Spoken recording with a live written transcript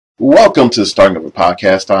Welcome to the Starting Over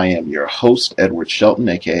podcast. I am your host, Edward Shelton,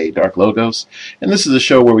 aka Dark Logos, and this is a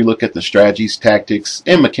show where we look at the strategies, tactics,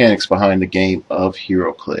 and mechanics behind the game of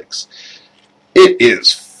heroclix. It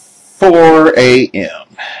is 4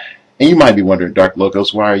 a.m. and you might be wondering, Dark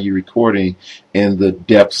Logos, why are you recording in the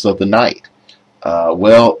depths of the night?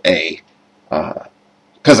 Because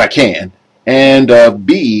I can, and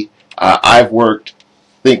B, I've worked,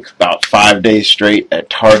 I think, about 5 days straight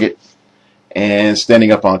at Target, and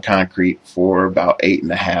standing up on concrete for about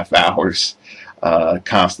 8.5 hours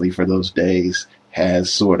constantly for those days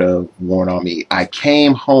has sort of worn on me. I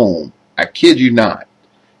came home, I kid you not,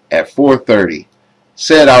 at 4:30,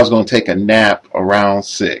 said I was going to take a nap around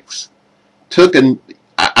 6.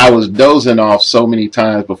 I was dozing off so many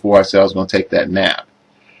times before I said I was going to take that nap.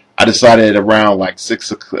 I decided around like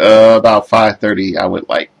 6 o'clock, about 5:30, I would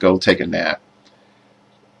go take a nap.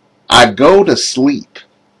 I go to sleep,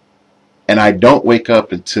 and I don't wake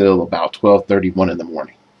up until about 12:31 in the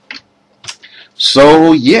morning.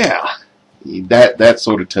 So yeah, that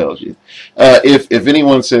sort of tells you. If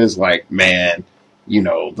anyone says man,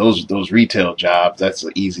 those retail jobs, that's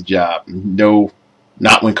an easy job. No,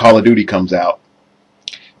 not when Call of Duty comes out.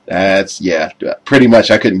 Pretty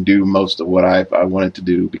much I couldn't do most of what I wanted to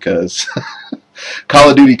do because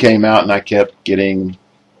Call of Duty came out and I kept getting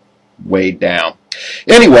weighed down.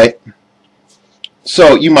 Anyway.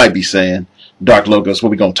 So you might be saying, Dark Logos, what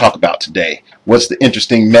are we going to talk about today? What's the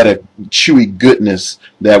interesting meta chewy goodness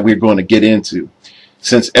that we're going to get into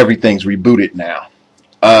since everything's rebooted now?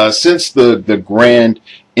 Since the grand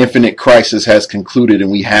infinite crisis has concluded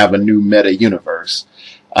and we have a new meta universe,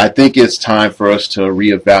 I think it's time for us to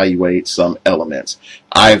reevaluate some elements.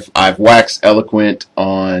 I've waxed eloquent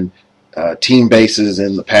on team bases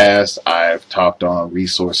in the past. I've talked on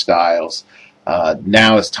resource styles.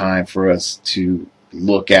 Now it's time for us to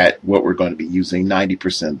look at what we're going to be using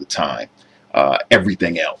 90% of the time.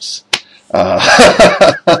 Everything else. And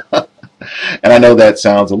I know that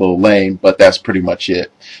sounds a little lame, but that's pretty much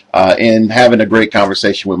it. In having a great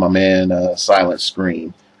conversation with my man, Silent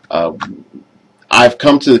Scream, I've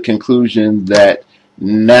come to the conclusion that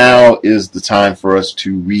now is the time for us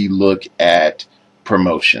to relook at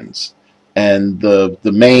promotions. And the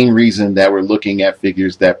main reason that we're looking at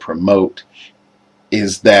figures that promote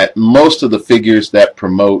is that most of the figures that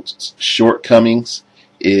promote shortcomings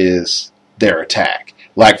is their attack.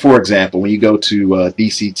 Like, for example, when you go to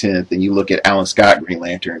DC 10th and you look at Alan Scott Green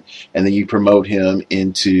Lantern and then you promote him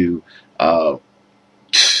into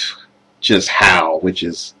just Hal, which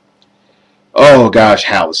is, oh gosh,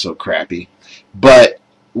 Hal is so crappy. But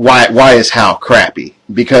why is Hal crappy?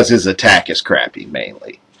 Because his attack is crappy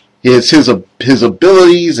mainly. His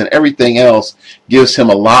abilities and everything else gives him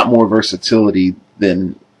a lot more versatility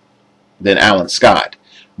than Alan Scott.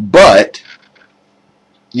 But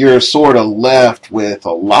you're sort of left with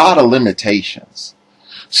a lot of limitations.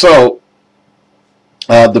 So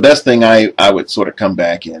the best thing I would sort of come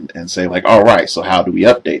back and say, all right, so how do we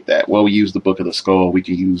update that? Well, we use the Book of the Skull. We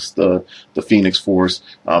can use the Phoenix Force.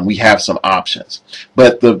 We have some options.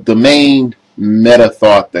 But the main meta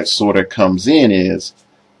thought that sort of comes in is,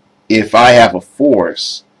 if I have a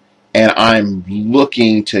force and I'm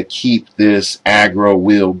looking to keep this aggro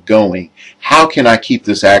wheel going, how can I keep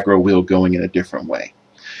this aggro wheel going in a different way?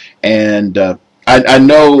 And I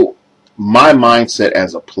know my mindset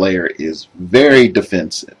as a player is very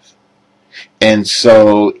defensive. And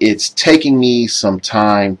so it's taking me some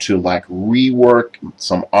time to rework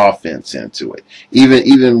some offense into it.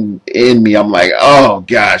 Even in me, I'm oh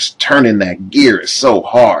gosh, turning that gear is so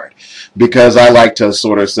hard. Because I like to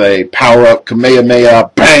sort of say, power up,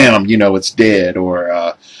 Kamehameha, bam, it's dead.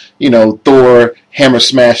 Or, Thor, hammer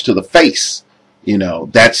smash to the face.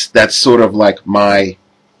 That's sort of my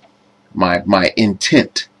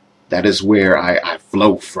intent. That is where I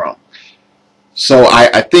flow from. So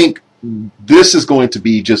I think this is going to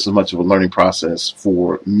be just as much of a learning process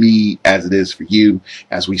for me as it is for you,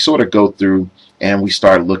 as we sort of go through and we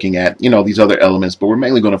start looking at, these other elements, but we're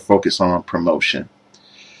mainly going to focus on promotion.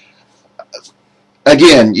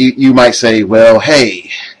 Again, you might say, well,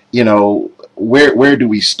 hey, where do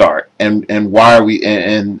we start, and why are we,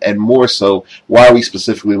 and more so, why are we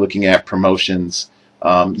specifically looking at promotions?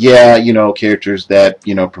 Characters that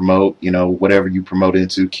promote, whatever you promote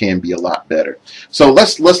into can be a lot better. So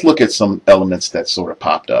let's look at some elements that sort of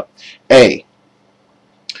popped up. When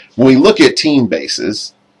we look at team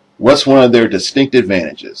bases, what's one of their distinct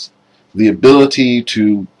advantages? The ability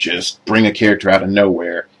to just bring a character out of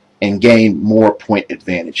nowhere and gain more point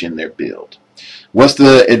advantage in their build. What's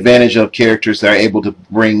the advantage of characters that are able to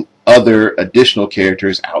bring other additional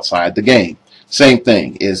characters outside the game? Same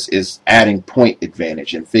thing is adding point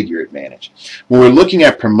advantage and figure advantage. When we're looking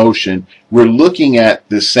at promotion, we're looking at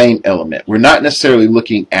the same element. We're not necessarily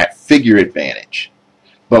looking at figure advantage,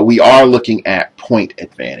 but we are looking at point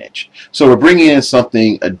advantage. So we're bringing in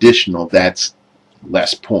something additional that's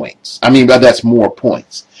less points. I mean, that's more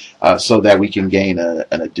points, so that we can gain an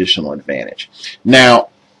additional advantage. Now,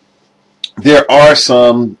 there are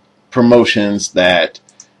some promotions that,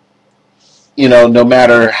 you know, no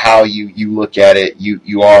matter how you look at it,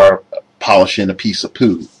 you are polishing a piece of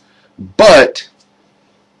poo. But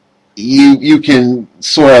you can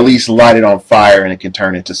sort of at least light it on fire, and it can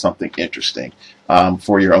turn into something interesting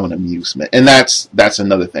for your own amusement. And that's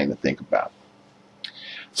another thing to think about.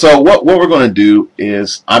 So what we're going to do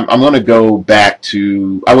is I'm going to go back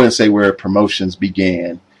to, I wouldn't say where promotions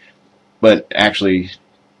began, but actually,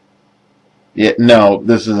 no,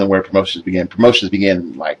 this isn't where promotions began. Promotions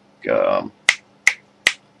began like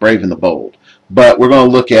Brave and the Bold. But we're going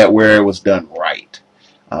to look at where it was done right,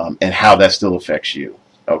 and how that still affects you.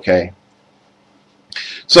 Okay.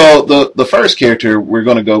 So the first character we're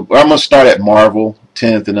going to go, I'm going to start at Marvel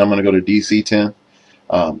 10th, and I'm going to go to DC 10th.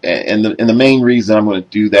 And the main reason I'm going to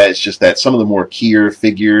do that is just that some of the more keyer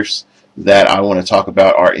figures that I want to talk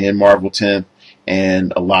about are in Marvel 10th,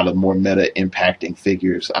 and a lot of more meta impacting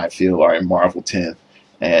figures I feel are in Marvel 10th,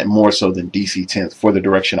 and more so than DC 10th for the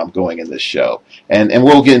direction I'm going in this show. And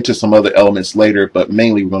we'll get into some other elements later, but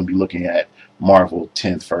mainly we're going to be looking at Marvel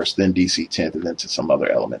 10th first, then DC 10th, and then to some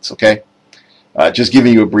other elements. Okay, just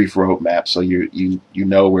giving you a brief roadmap so you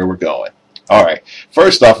know where we're going. All right.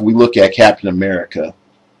 First off, we look at Captain America.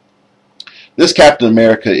 This Captain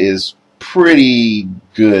America is pretty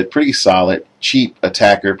good, pretty solid, cheap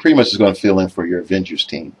attacker. Pretty much is going to fill in for your Avengers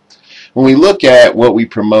team. When we look at what we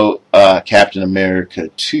promote Captain America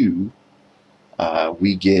to,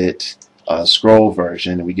 we get a Skrull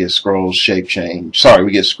version, and we get Skrull's shape change. Sorry,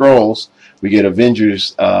 we get Skrulls. We get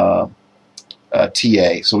Avengers TA.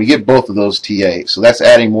 So we get both of those TA. So that's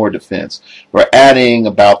adding more defense. We're adding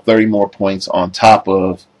about 30 more points on top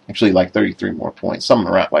of, actually like 33 more points,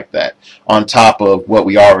 something around like that, on top of what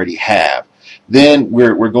we already have. Then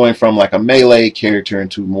we're going from like a melee character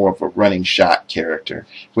into more of a running shot character,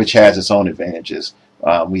 which has its own advantages.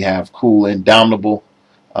 We have cool Indomitable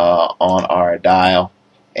on our dial,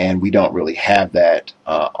 and we don't really have that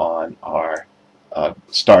on our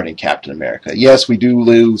starting Captain America. Yes, we do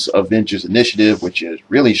lose Avengers Initiative, which is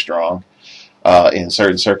really strong in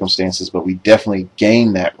certain circumstances, but we definitely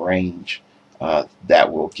gain that range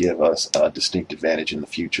that will give us a distinct advantage in the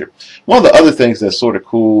future. One of the other things that's sort of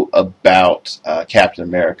cool about Captain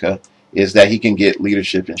America is that he can get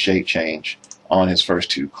leadership and shape change on his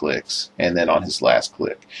first 2 clicks, and then on his last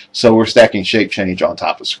click. So we're stacking shape change on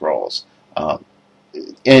top of Skrulls.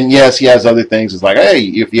 And yes, he has other things. It's like, hey,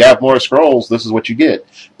 if you have more Skrulls, this is what you get.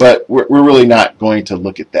 But we're really not going to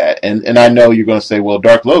look at that. And I know you're going to say, well,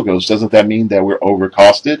 Dark Logos, doesn't that mean that we're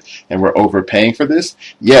overcosted and we're overpaying for this?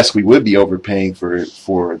 Yes, we would be overpaying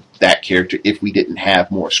for that character if we didn't have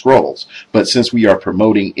more Skrulls. But since we are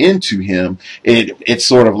promoting into him, it's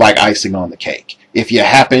sort of like icing on the cake. If you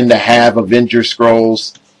happen to have Avenger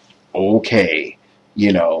Skrulls, okay,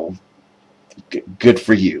 you know, good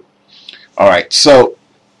for you. All right, so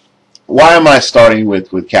why am I starting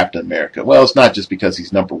with Captain America? Well, it's not just because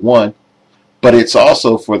he's number 1, but it's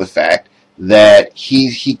also for the fact that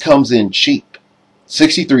he comes in cheap.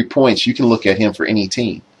 63 points, you can look at him for any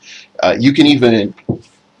team. You can even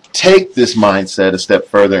take this mindset a step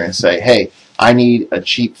further and say, hey, I need a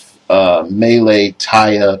cheap melee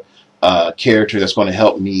Taya character that's going to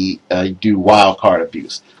help me do wild card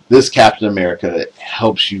abuse. This Captain America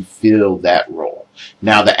helps you fill that role.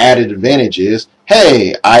 Now, the added advantage is,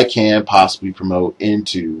 hey, I can possibly promote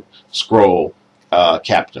into Skrull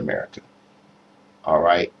Captain America. All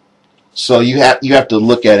right. So you have to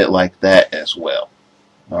look at it like that as well.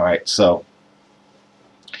 All right. So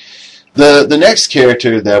the next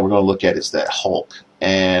character that we're going to look at is that Hulk.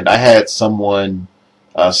 And I had someone,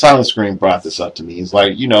 Silent Screen brought this up to me. He's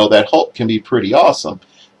like, you know, that Hulk can be pretty awesome.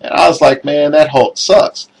 And I was like, man, that Hulk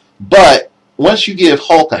sucks. But once you give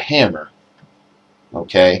Hulk a hammer,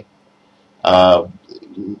 okay,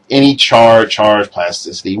 any charge,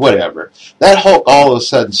 plasticity, whatever, that Hulk all of a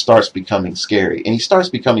sudden starts becoming scary. And he starts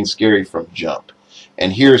becoming scary from jump.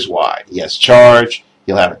 And here's why. He has charge,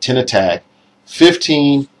 he'll have a 10 attack,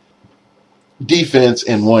 15 defense,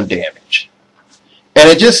 and 1 damage. And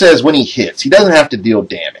it just says when he hits. He doesn't have to deal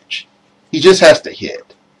damage. He just has to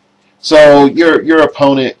hit. So your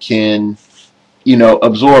opponent can, you know,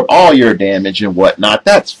 absorb all your damage and whatnot.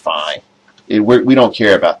 That's fine. We don't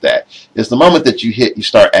care about that. It's the moment that you hit, you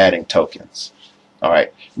start adding tokens. All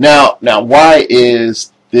right. Now, why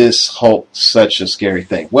is this Hulk such a scary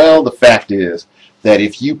thing? Well, the fact is that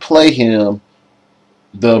if you play him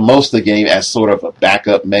the most of the game as sort of a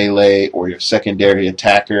backup melee or your secondary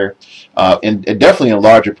attacker, and definitely in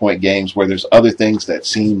larger point games where there's other things that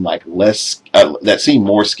seem like that seem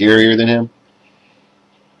more scarier than him.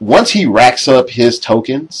 Once he racks up his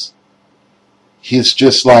tokens, he's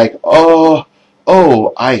just like, I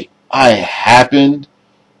happened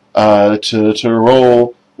to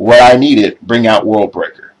roll what I needed, bring out World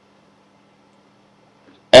Breaker.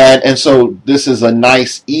 And so this is a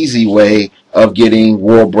nice, easy way of getting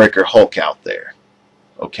World Breaker Hulk out there.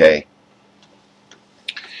 Okay.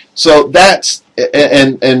 So that's,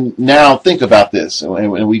 and now think about this.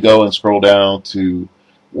 And we go and scroll down to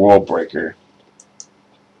World Breaker.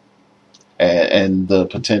 And the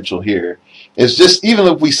potential here is just, even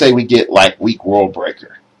if we say we get like weak World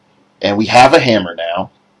Breaker, and we have a hammer now,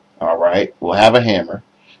 all right, we'll have a hammer.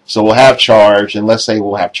 So we'll have charge, and let's say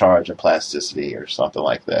we'll have charge and plasticity or something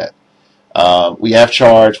like that. We have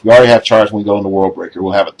charge. We already have charge when we go into World Breaker.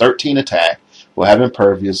 We'll have a 13 attack. We'll have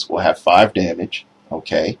impervious. We'll have 5 damage.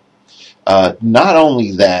 Okay. Not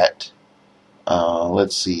only that,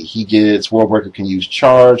 let's see. He gets, World Breaker can use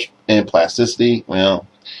charge and plasticity. Well,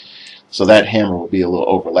 so that hammer will be a little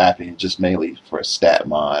overlapping, just mainly for a stat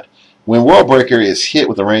mod. When World Breaker is hit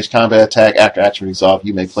with a ranged combat attack, after action resolve,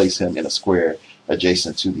 you may place him in a square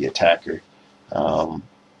adjacent to the attacker.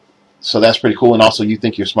 So that's pretty cool. And also, you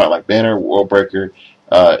think you're smart like Banner. World Breaker,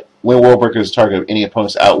 when World Breaker is target of any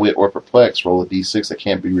opponent's outwit or perplex, roll a d6 that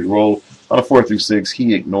can't be re-rolled. On a 4 through 6,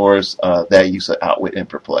 he ignores that use of outwit and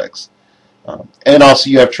perplex. And also,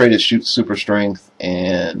 you have traded shoot super strength,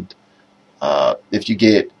 and if you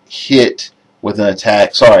get hit with an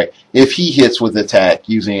attack, if he hits with an attack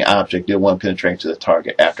using an object, it won't penetrate to the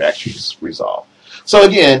target after action is resolved. So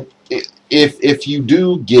again, if you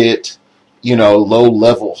do get, low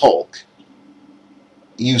level Hulk,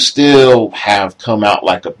 you still have come out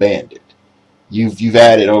like a bandit. You've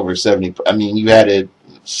added over 70. I mean, you added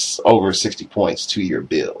over 60 points to your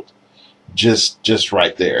build, just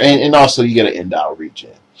right there, and also you get an end dial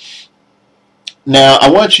regen. Now, I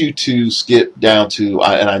want you to skip down to,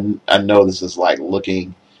 and I know this is like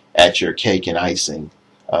looking at your cake and icing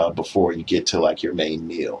before you get to like your main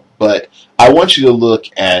meal, but I want you to look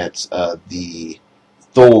at the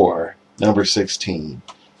Thor number 16.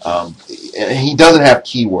 He doesn't have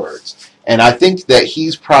keywords, and I think that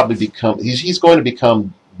he's probably he's going to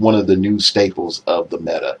become one of the new staples of the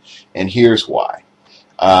meta, and here's why.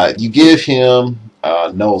 You give him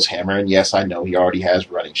Null's Hammer, and yes, I know he already has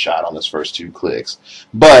running shot on his first 2 clicks,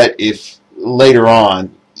 but if later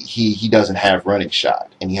on he doesn't have running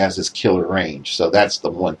shot and he has this killer range, so that's the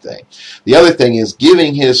one thing. The other thing is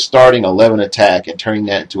giving his starting 11 attack and turning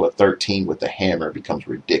that into a 13 with the hammer becomes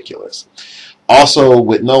ridiculous. Also,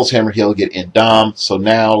 with Null's Hammer, he'll get Indom, so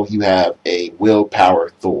now you have a willpower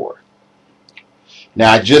Thor.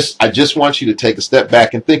 Now, I just want you to take a step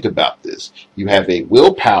back and think about this. You have a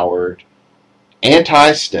will-powered,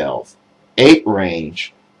 anti-stealth, 8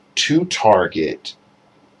 range, 2 target,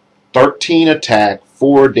 13 attack,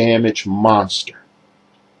 4 damage monster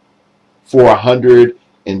for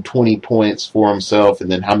 120 points for himself, and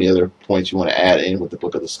then how many other points you want to add in with the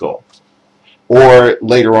Book of the Skull. Or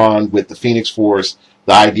later on with the Phoenix Force,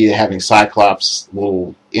 the idea of having Cyclops'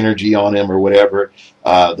 little energy on him or whatever,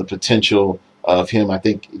 the potential of him, I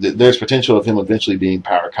think there's potential of him eventually being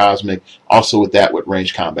power cosmic, also with that with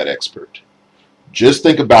range combat expert. Just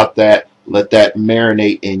think about that, let that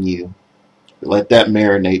marinate in you, let that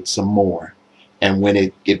marinate some more, and when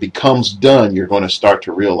it becomes done, you're going to start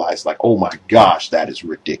to realize, like, oh my gosh, that is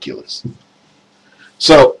ridiculous.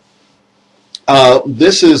 So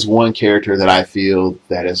this is one character that I feel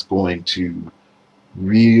that is going to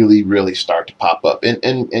really, really start to pop up.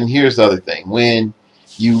 And here's the other thing. When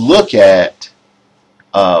you look at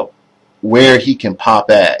where he can pop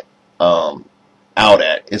out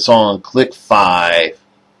at, it's on click 5.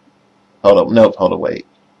 Hold up, wait.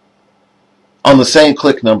 On the same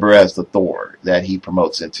click number as the Thor that he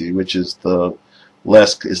promotes into, which is the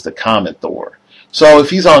common Thor. So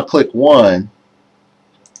if he's on click 1,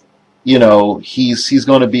 he's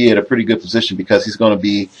going to be at a pretty good position because he's going to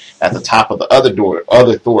be at the top of the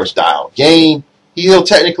other Thor's dial. He'll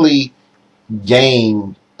technically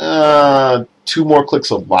gain 2 more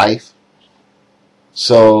clicks of life.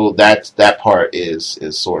 So that part is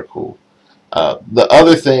sort of cool. The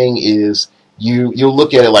other thing is you'll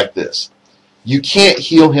look at it like this. You can't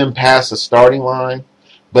heal him past the starting line,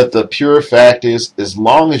 but the pure fact is, as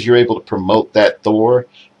long as you're able to promote that Thor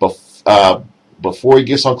before he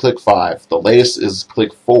gets on click 5, the latest is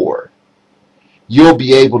click 4, you'll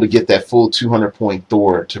be able to get that full 200 point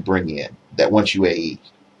Thor to bring in that once you AE.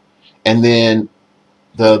 And then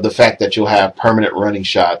the fact that you'll have permanent running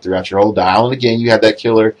shot throughout your whole dial. And again, you have that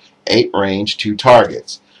killer 8 range, 2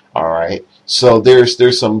 targets. All right. So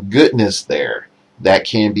there's some goodness there that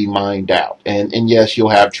can be mined out. And yes, you'll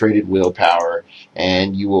have traded willpower,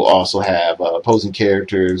 and you will also have opposing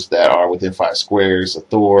characters that are within 5 squares. A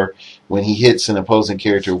Thor, when he hits an opposing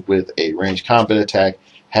character with a ranged combat attack,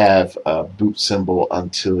 have a boot symbol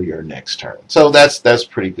until your next turn. So that's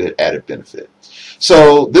pretty good added benefit.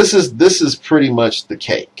 So this is pretty much the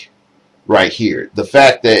cake right here. The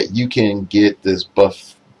fact that you can get this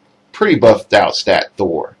pretty buffed out stat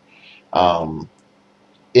Thor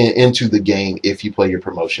into the game if you play your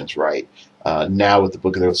promotions right. Now with the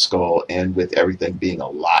Book of the Skull and with everything being a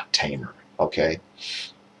lot tamer. Okay.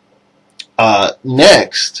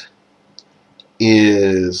 Next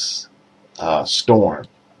is Storm.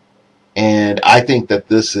 And I think that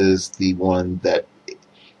this is the one that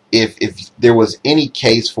if there was any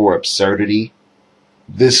case for absurdity,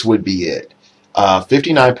 this would be it.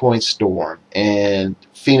 59 point Storm and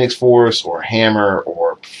Phoenix Force or Hammer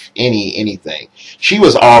or anything. She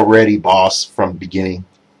was already boss from the beginning.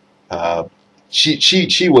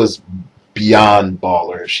 She was beyond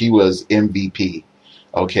baller. She was MVP.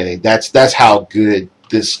 Okay, that's how good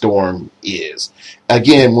this Storm is.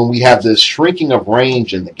 Again, when we have this shrinking of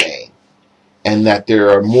range in the game, and that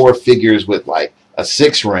there are more figures with like a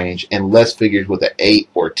 6 range and less figures with an 8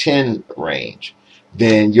 or 10 range,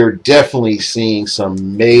 then you're definitely seeing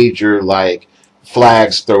some major like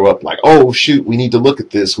flags throw up like, oh shoot, we need to look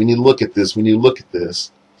at this, we need to look at this, we need to look at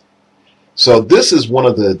this. So this is one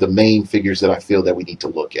of the main figures that I feel that we need to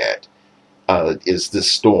look at, is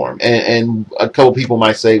this Storm. And a couple people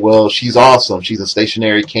might say, well, she's awesome, she's a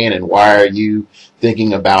stationary cannon, why are you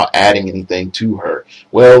thinking about adding anything to her?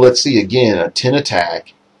 Well, let's see, again, a 10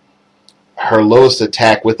 attack. Her lowest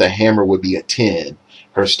attack with a hammer would be a 10.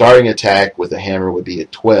 Her starting attack with a hammer would be a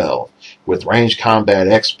 12. With ranged combat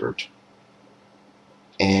expert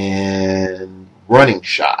and running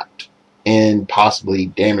shot and possibly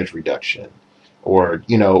damage reduction, or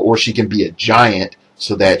or she can be a giant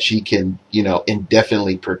so that she can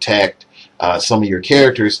indefinitely protect some of your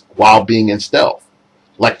characters while being in stealth.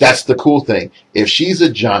 Like, that's the cool thing. If she's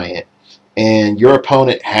a giant and your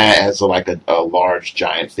opponent has like a large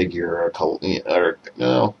giant figure, or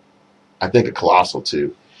no, I think a colossal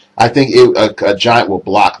too. I think a giant will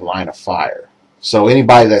block line of fire. So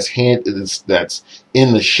anybody that's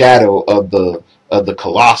in the shadow of the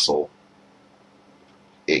colossal,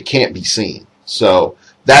 it can't be seen. So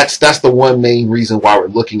that's the one main reason why we're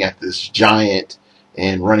looking at this giant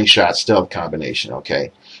and running shot stealth combination.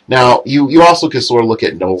 Okay. Now you also can sort of look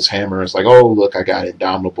at Noel's hammer. It's like, oh look, I got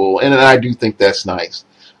Indomitable, and I do think that's nice.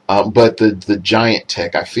 But the giant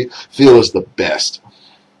tech I feel is the best.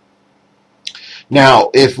 Now,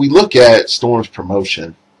 if we look at Storm's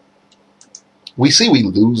promotion, we see we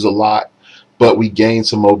lose a lot, but we gain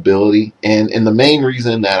some mobility. And the main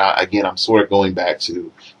reason that, I'm sort of going back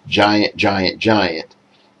to giant,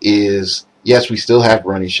 is, yes, we still have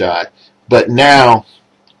running shot, but now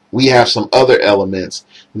we have some other elements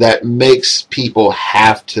that makes people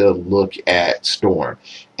have to look at Storm.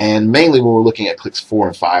 And mainly when we're looking at clicks 4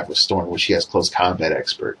 and 5 with Storm, where she has close combat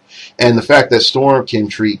expert. And the fact that Storm can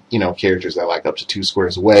treat, characters that are like up to 2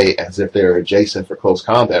 squares away as if they're adjacent for close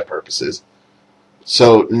combat purposes.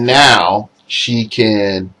 So now she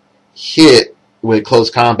can hit with close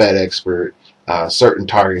combat expert certain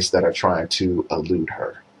targets that are trying to elude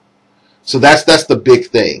her. So that's the big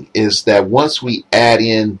thing, is that once we add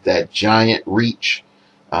in that giant reach,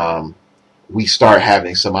 we start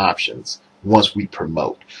having some options once we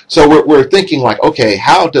promote. So we're thinking like, okay,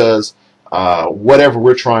 how does whatever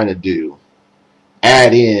we're trying to do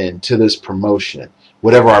add in to this promotion?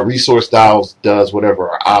 Whatever our resource dials does, whatever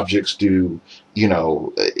our objects do,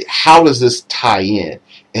 how does this tie in?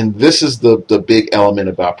 And this is the big element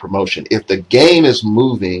about promotion. If the game is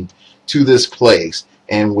moving to this place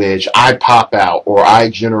in which I pop out or I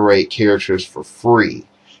generate characters for free,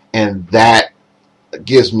 and that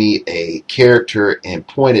gives me a character and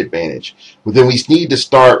point advantage, well, then we need to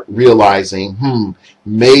start realizing,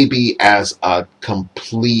 maybe as a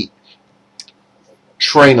complete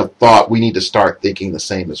train of thought, we need to start thinking the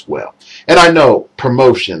same as well. And I know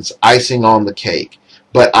promotions, icing on the cake,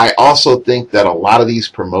 but I also think that a lot of these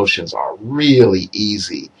promotions are really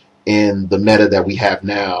easy in the meta that we have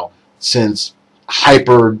now, since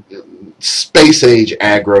hyper space age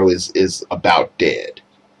aggro is about dead.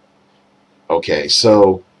 Okay,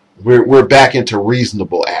 so we're back into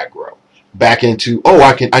reasonable aggro. back into,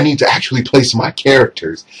 I need to actually place my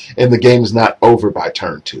characters, and the game is not over by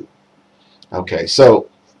turn 2. Okay, so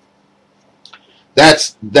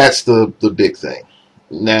that's the big thing.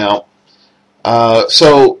 Now,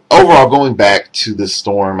 so overall, going back to the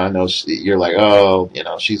Storm, I know you're like, oh,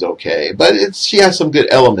 she's okay, but she has some good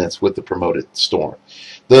elements with the promoted Storm.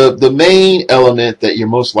 The main element that you're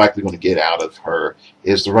most likely going to get out of her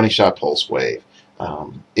is the running shot pulse wave.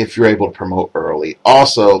 If you're able to promote early.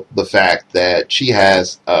 Also, the fact that she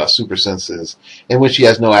has super senses, and when she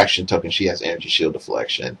has no action token, she has energy shield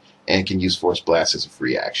deflection and can use Force Blast as a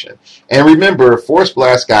free action. And remember, Force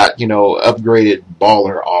Blast got, upgraded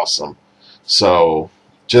baller awesome. So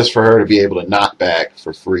just for her to be able to knock back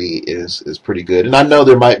for free is pretty good. And I know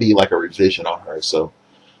there might be like a revision on her, so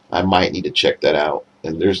I might need to check that out.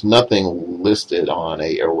 And there's nothing listed on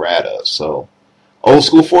a errata, so old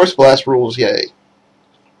school Force Blast rules, yay.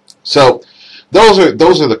 So those are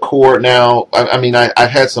the core. Now,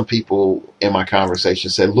 I've had some people in my conversation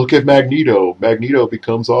say, look at Magneto. Magneto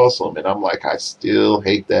becomes awesome. And I'm like, I still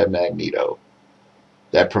hate that Magneto.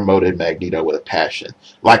 That promoted Magneto with a passion.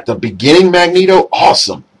 Like the beginning Magneto,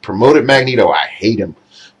 awesome. Promoted Magneto, I hate him.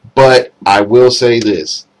 But I will say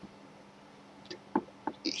this.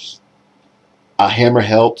 A hammer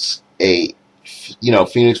helps.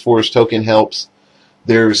 Phoenix Force token helps.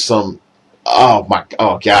 There's some...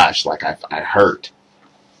 Oh gosh, like I hurt.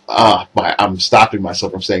 I'm stopping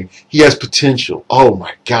myself from saying he has potential. Oh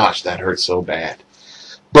my gosh, that hurts so bad.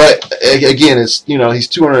 But again, it's he's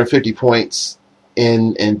 250 points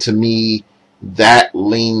in, and to me that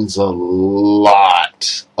leans a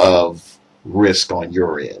lot of risk on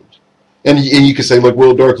your end. And you can say, like,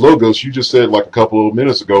 well, Dark Logos, you just said like a couple of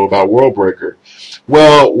minutes ago about Worldbreaker.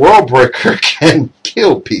 Well, Worldbreaker can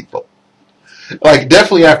kill people. Like,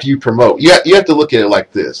 definitely after you promote, you have to look at it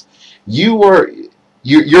like this. Your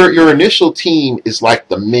initial team is like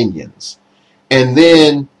the minions, and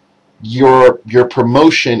then your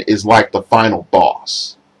promotion is like the final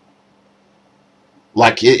boss.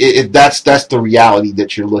 Like that's the reality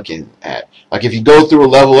that you're looking at. Like if you go through a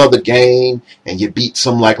level of the game and you beat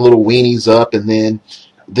some like little weenies up, and then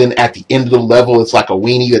at the end of the level, it's like a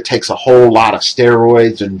weenie that takes a whole lot of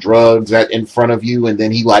steroids and drugs in front of you, and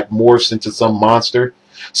then he like morphs into some monster.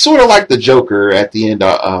 Sort of like the Joker at the end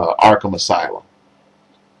of Arkham Asylum.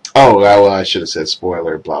 Oh, well, I should have said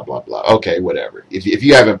spoiler, blah, blah, blah. Okay, whatever. If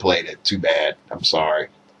you haven't played it, too bad. I'm sorry.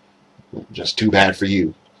 Just too bad for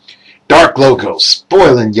you. Dark Logos,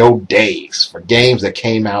 spoiling your days for games that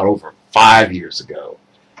came out over 5 years ago.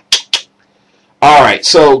 Alright,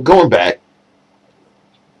 so going back,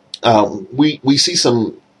 we see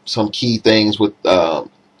some key things with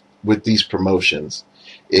these promotions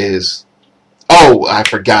is, I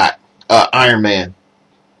forgot, Iron Man.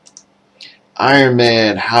 Iron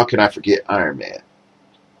Man, how can I forget Iron Man?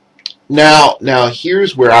 Now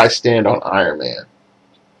here's where I stand on Iron Man.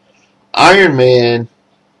 Iron Man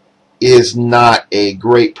is not a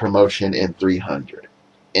great promotion in 300,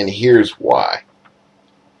 and here's why.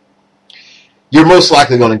 You're most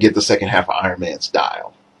likely going to get the second half of Iron Man's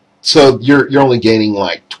dial. So you're only gaining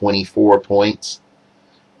like 24 points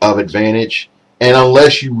of advantage. And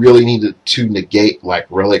unless you really need to negate like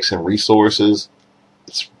relics and resources,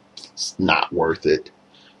 it's not worth it.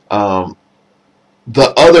 The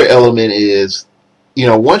other element is,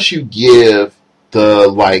 once you give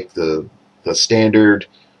the standard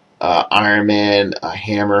Iron Man a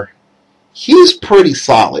hammer, he's pretty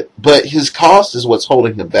solid, but his cost is what's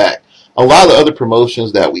holding him back. A lot of the other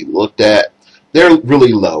promotions that we looked at, they're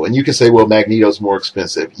really low. And you can say, well, Magneto's more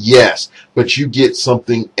expensive. Yes, but you get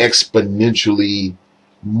something exponentially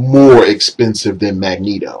more expensive than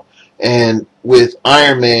Magneto. And with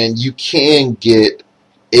Iron Man, you can get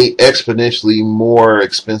a exponentially more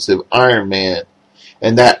expensive Iron Man.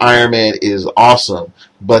 And that Iron Man is awesome.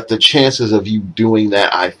 But the chances of you doing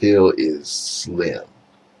that, I feel, is slim.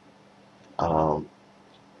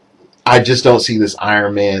 I just don't see this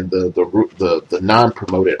Iron Man, the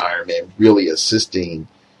non-promoted Iron Man, really assisting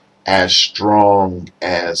as strong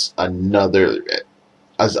as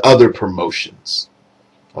other promotions.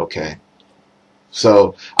 Okay,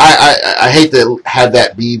 so I hate to have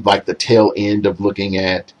that be like the tail end of looking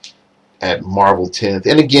at Marvel 10th.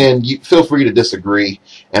 And again, you feel free to disagree.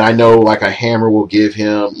 And I know like a hammer will give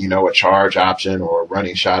him, a charge option or a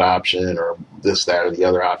running shot option or this, that, or the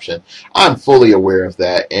other option. I'm fully aware of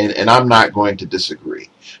that, and I'm not going to disagree.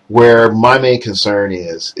 Where my main concern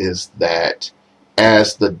is that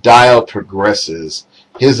as the dial progresses,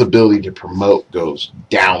 his ability to promote goes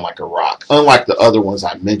down like a rock. Unlike the other ones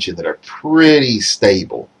I mentioned that are pretty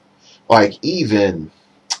stable. Like even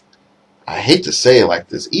I hate to say it like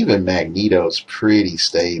this, even Magneto's pretty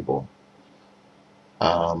stable.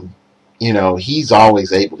 Um, he's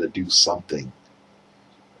always able to do something.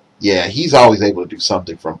 Yeah, he's always able to do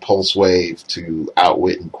something from Pulse Wave to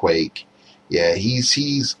Outwit and Quake. Yeah,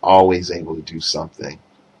 he's always able to do something.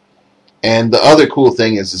 And the other cool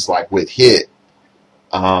thing is like with Hit,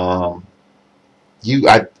 um,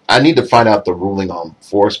 I need to find out the ruling on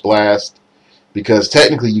Force Blast, because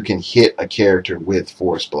technically you can hit a character with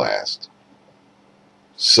Force Blast.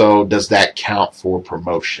 So does that count for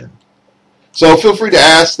promotion? So feel free to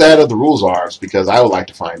ask that of the rules arts, because I would like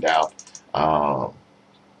to find out.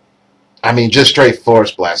 I mean, just straight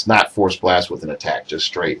Force Blast, not Force Blast with an attack. Just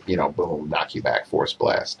straight, boom, knock you back, Force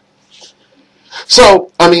Blast.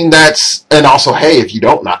 So, I mean, and also, hey, if you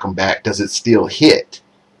don't knock them back, does it still hit?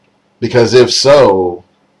 Because if so,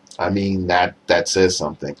 I mean, that says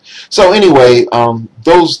something. So anyway,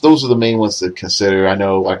 those are the main ones to consider. I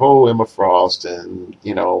know, like, Emma Frost and,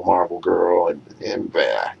 Marvel Girl and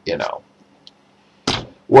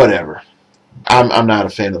whatever. I'm not a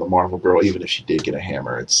fan of the Marvel Girl, even if she did get a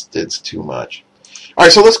hammer. It's too much. All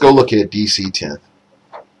right, so let's go look at DC 10th.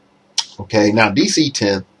 Okay, now DC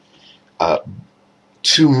 10th,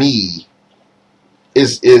 to me,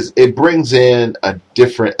 is it brings in a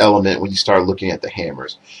different element when you start looking at the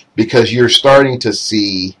hammers, because you're starting to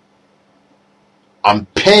see I'm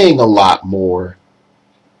paying a lot more,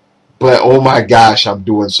 but oh my gosh, I'm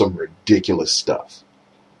doing some ridiculous stuff.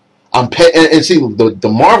 And see, the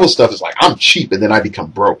Marvel stuff is like I'm cheap and then I become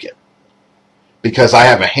broken because I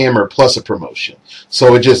have a hammer plus a promotion,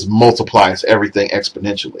 so it just multiplies everything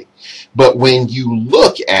exponentially. But when you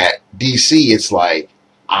look at DC, it's like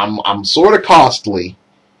I'm sort of costly,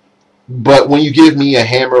 but when you give me a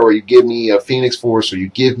hammer or you give me a Phoenix Force or you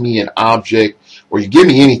give me an object or you give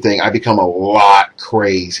me anything, I become a lot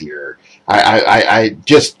crazier. I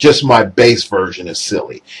just my base version is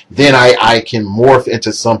silly. Then I can morph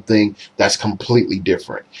into something that's completely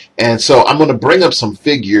different. And so I'm going to bring up some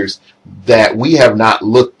figures that we have not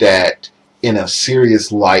looked at in a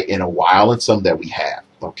serious light in a while, and some that we have.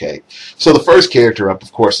 Okay, so the first character up,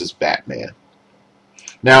 of course, is Batman.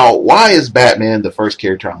 Now, why is Batman the first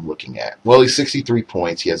character I'm looking at? Well, he's 63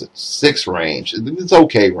 points. He has a 6 range. It's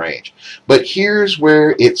okay range. But here's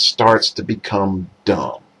where it starts to become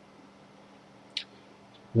dumb.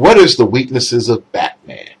 What is the weaknesses of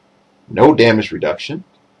Batman? No damage reduction.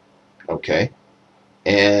 Okay.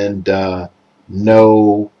 And no,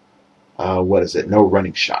 no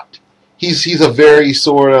running shot. He's a very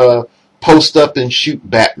sort of post up and shoot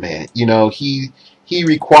Batman. He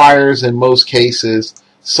requires in most cases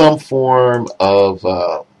some form of,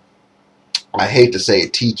 I hate to say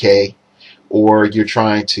it, TK, or you're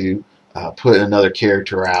trying to put another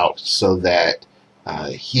character out so that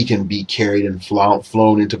he can be carried and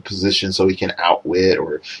flown into position so he can outwit,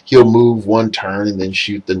 or he'll move one turn and then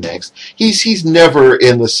shoot the next. He's never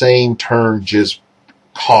in the same turn just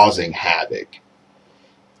causing havoc.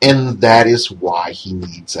 And that is why he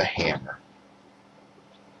needs a hammer.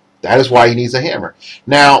 That is why he needs a hammer.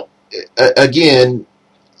 Now, again,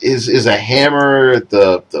 is a hammer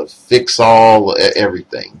the fix all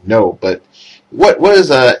everything? No, but what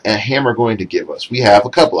is a hammer going to give us? We have a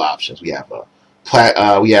couple options. We have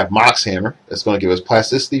Mox hammer that's going to give us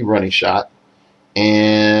plasticity, running shot,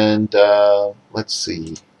 and let's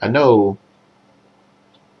see. I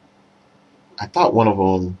thought one of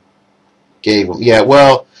them gave them. Yeah,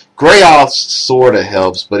 well, Greyoth sort of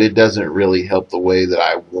helps, but it doesn't really help the way that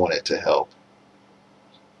I want it to help.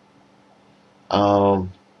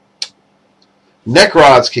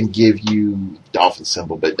 Necrods can give you Dolphin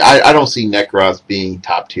Symbol, but I don't see Necrods being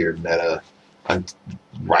top tier meta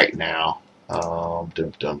right now.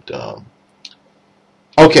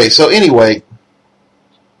 Okay, so anyway,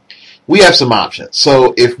 we have some options.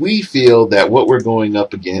 So if we feel that what we're going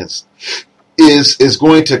up against is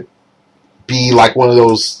going to be like one of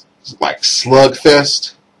those like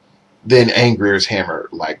slugfest, then Angrier's Hammer,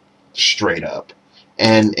 like straight up.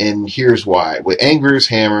 And here's why. With Angrier's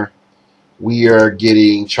Hammer, we are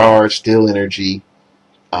getting charge, still energy,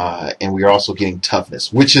 and we are also getting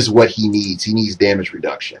toughness, which is what he needs. He needs damage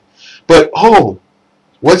reduction. But,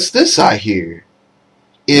 what's this I hear?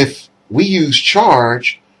 If we use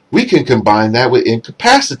charge, we can combine that with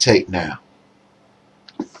incapacitate now.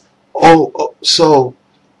 So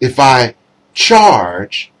if I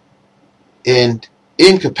charge and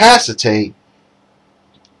incapacitate,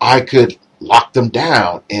 I could lock them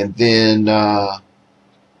down, and then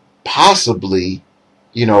possibly,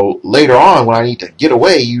 later on when I need to get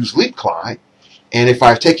away, use leap climb. And if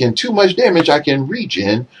I've taken too much damage, I can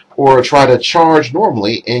regen or try to charge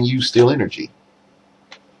normally and use still energy.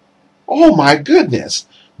 oh my goodness,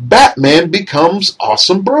 Batman becomes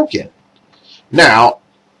awesome broken. Now,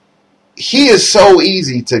 he is so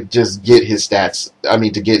easy to just get his stats,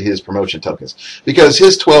 to get his promotion tokens, because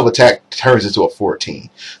his 12 attack turns into a 14.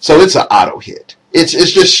 So it's an auto hit. It's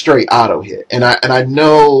just straight auto hit. And I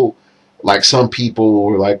know, like, some people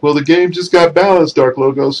were like, well, the game just got balanced, Dark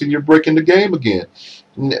Logos, and you're breaking the game again.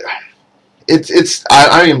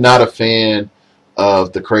 I am not a fan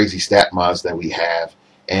of the crazy stat mods that we have,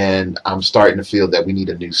 and I'm starting to feel that we need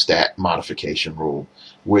a new stat modification rule,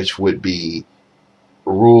 which would be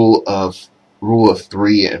rule of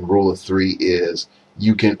 3, and rule of 3 is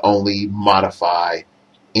you can only modify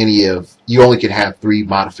you only can have 3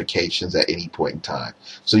 modifications at any point in time.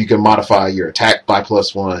 So you can modify your attack by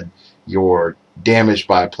 +1, your damage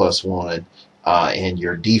by +1, and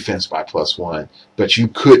your defense by +1, but you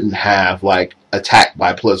couldn't have like attack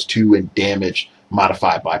by +2 and damage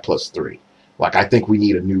modified by +3. Like, I think we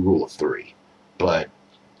need a new rule of 3, but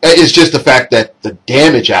it's just the fact that the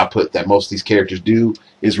damage output that most of these characters do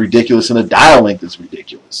is ridiculous, and the dial length is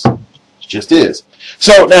ridiculous. It just is.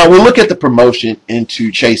 So now we look at the promotion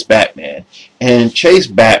into Chase Batman, and Chase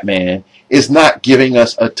Batman is not giving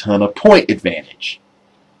us a ton of point advantage.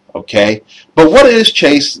 Okay? But what is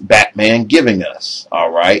Chase Batman giving us?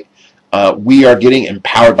 Alright? We are getting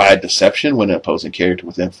empowered by a deception when an opposing character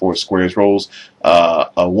within 4 squares rolls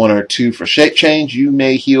a 1 or 2 for shape change. You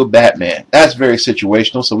may heal Batman. That's very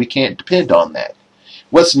situational, so we can't depend on that.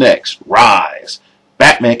 What's next? Rise.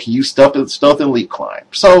 Batman can use stealth and leap climb.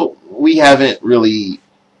 So we haven't really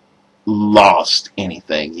lost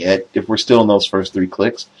anything yet if we're still in those first 3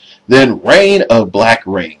 clicks. Then Reign of Black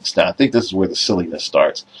Rings. Now I think this is where the silliness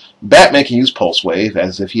starts. Batman can use Pulse Wave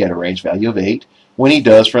as if he had a range value of 8. When he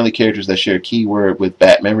does, friendly characters that share a keyword with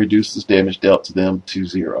Batman reduces damage dealt to them to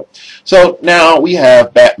 0. So now we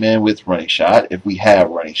have Batman with Running Shot. If we have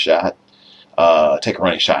Running Shot, take a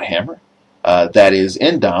Running Shot hammer that is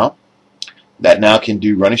in Dom, that now can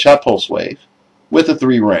do Running Shot Pulse Wave with a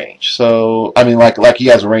 3 range. So, like he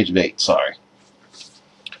has a range of 8, sorry.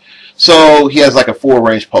 So he has like a 4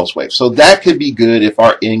 range Pulse Wave. So that could be good if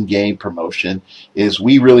our in-game promotion is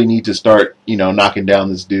we really need to start, knocking down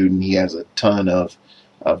this dude and he has a ton of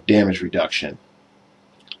damage reduction.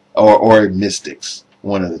 Or Mystics,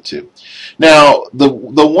 one of the two. Now, the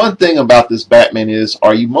one thing about this Batman is,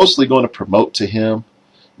 are you mostly going to promote to him?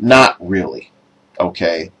 Not really.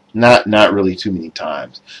 Okay? Not really too many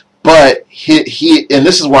times. But he and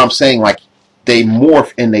this is why I'm saying, like, they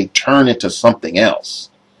morph and they turn into something else.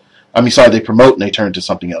 They promote and they turn into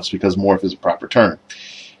something else, because morph is a proper term.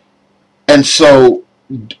 And so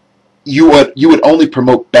you would only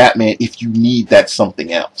promote Batman if you need that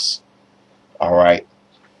something else. All right.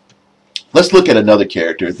 Let's look at another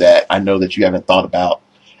character that I know that you haven't thought about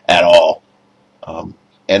at all.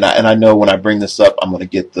 And I know when I bring this up, I'm going to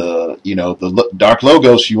get the Dark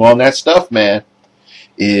Logos. You on that stuff, man?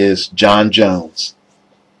 Is John Jones.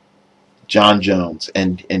 John Jones,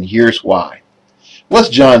 and here's why. What's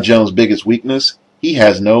John Jones' biggest weakness? He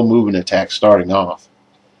has no movement attack starting off.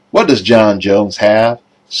 What does John Jones have?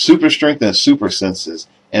 Super strength and super senses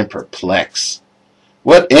and perplex.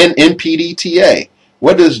 What in PDTA?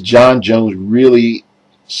 What does John Jones really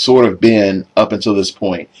sort of been up until this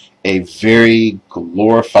point? A very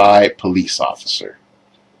glorified police officer.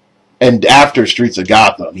 And after Streets of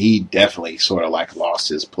Gotham, he definitely sort of like lost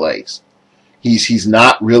his place. He's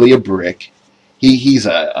not really a brick. He's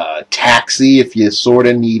a taxi if you sort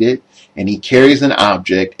of need it, and he carries an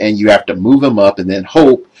object, and you have to move him up and then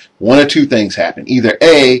hope one or two things happen. Either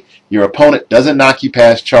A, your opponent doesn't knock you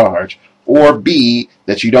past charge, or B,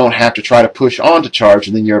 that you don't have to try to push on to charge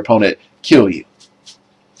and then your opponent kill you.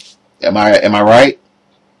 Am I right?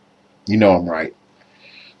 You know I'm right.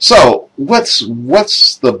 So what's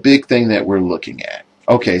the big thing that we're looking at?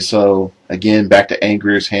 Okay, so again, back to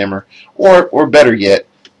Angrier's Hammer, or better yet,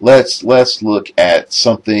 let's look at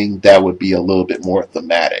something that would be a little bit more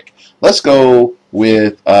thematic. Let's go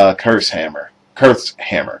with Curse Hammer.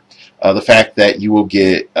 The fact that you will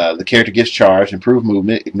get the character gets charged, improved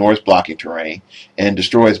movement, ignores blocking terrain, and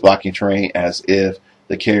destroys blocking terrain as the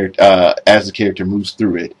character moves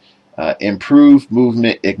through it. Improved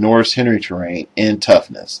movement, ignores hindering terrain, and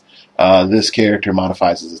toughness. This character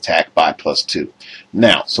modifies his attack by +2.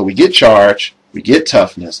 Now, so we get charge, we get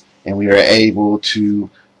toughness, and we are able to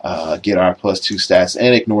get our +2 stats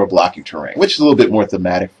and ignore blocking terrain, which is a little bit more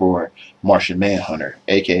thematic for Martian Manhunter,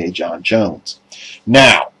 aka John Jones.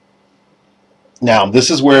 Now, this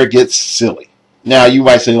is where it gets silly. Now, you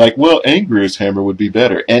might say, like, well, Angrier's Hammer would be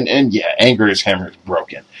better. And yeah, Angrier's Hammer is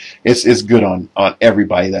broken. It's good on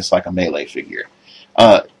everybody that's like a melee figure.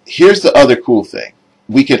 Here's the other cool thing.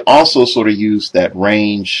 we could also sort of use that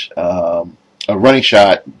range, a running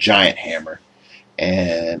shot giant hammer.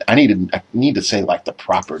 And I need to say like the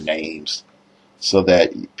proper names so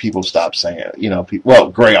that people stop saying,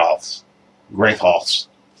 well, Greyhoff's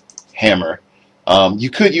hammer. You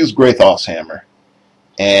could use Greyhoff's hammer,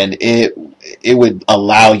 and it would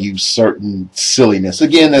allow you certain silliness.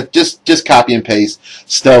 Again, that just copy and paste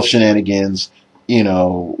stealth shenanigans,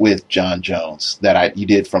 with John Jones that you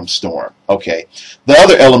did from Storm. Okay. The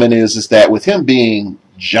other element is that with him being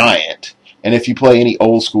giant, and if you play any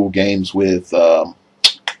old school games with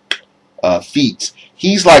feats,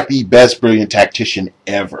 he's like the best brilliant tactician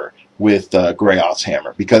ever with Greyhoff's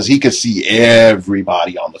hammer, because he can see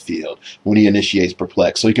everybody on the field when he initiates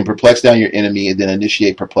perplex. So he can perplex down your enemy and then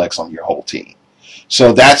initiate perplex on your whole team.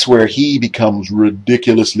 So that's where he becomes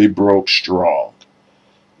ridiculously broke strong.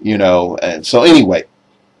 And so anyway,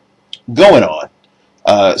 going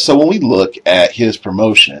on. So when we look at his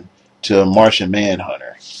promotion to Martian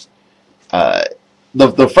Manhunter,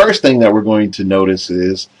 the first thing that we're going to notice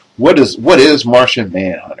is what is Martian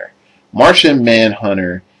Manhunter? Martian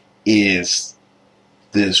Manhunter is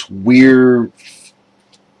this weird,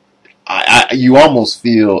 you almost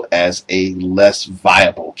feel as a less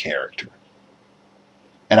viable character.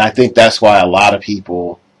 And I think that's why a lot of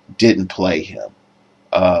people didn't play him.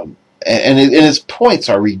 And his points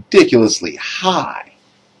are ridiculously high.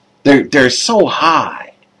 They're so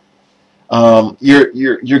high.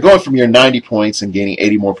 You're going from your 90 points and gaining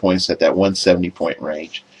 80 more points at that 170 point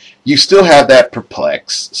range. You still have that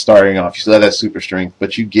perplex starting off. You still have that super strength,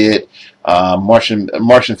 but you get Martian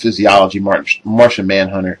physiology. Martian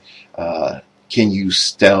Manhunter can use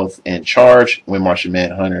stealth and charge. When Martian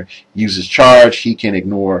Manhunter uses charge, he can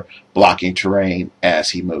ignore blocking terrain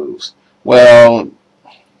as he moves. Well,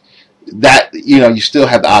 that you still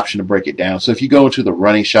have the option to break it down. So if you go into the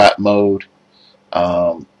running shot mode,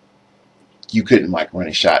 you couldn't like run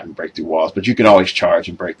a shot and break through walls, but you can always charge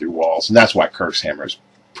and break through walls, and that's why Kirk's hammer is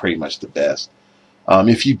pretty much the best.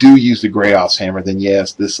 If you do use the Greyhoff's hammer, then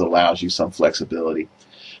yes, this allows you some flexibility.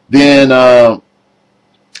 Then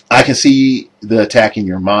I can see the attack in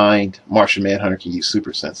your mind. Martian Manhunter can use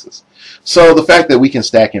super senses. So the fact that we can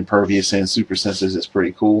stack impervious and super senses is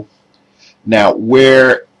pretty cool. Now,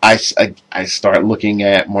 where I start looking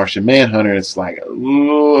at Martian Manhunter, it's like,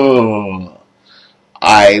 ugh,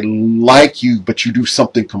 I like you, but you do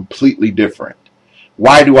something completely different.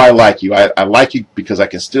 Why do I like you? I like you because I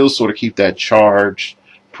can still sort of keep that charge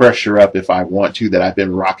pressure up if I want to, that I've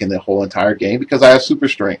been rocking the whole entire game, because I have super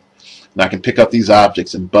strength. And I can pick up these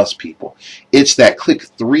objects and bust people. It's that click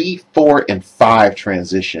 3, 4, and 5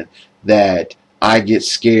 transition that I get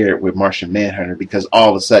scared with Martian Manhunter, because all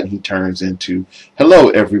of a sudden he turns into, hello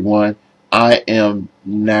everyone, I am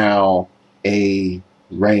now a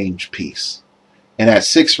range piece. And at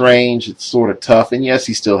 6 range, it's sort of tough. And yes,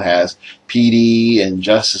 he still has PD and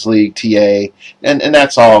Justice League TA, and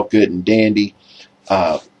that's all good and dandy.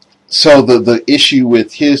 So the issue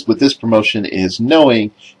with this promotion is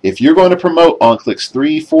knowing if you're going to promote on clicks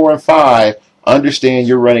 3, 4, and 5, understand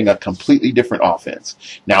you're running a completely different offense.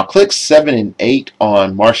 Now, clicks 7 and 8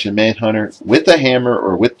 on Martian Manhunter with a hammer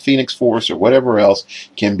or with Phoenix Force or whatever else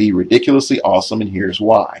can be ridiculously awesome, and here's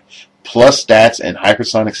why. Plus stats and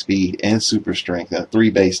hypersonic speed and super strength and 3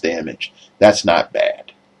 base damage. That's not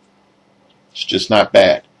bad. It's just not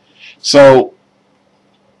bad. So,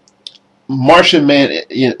 Martian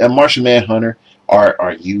Manhunter,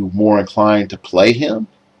 are you more inclined to play him?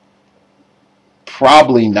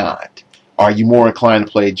 Probably not. Are you more inclined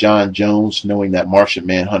to play John Jones knowing that Martian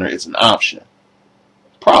Manhunter is an option?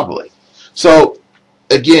 Probably. So,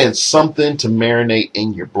 again, something to marinate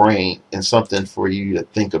in your brain and something for you to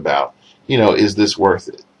think about. Is this worth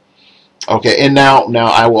it? Okay, and now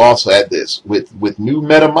I will also add this. With new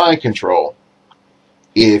meta mind control,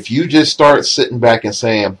 if you just start sitting back and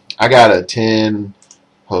saying, I got a 10,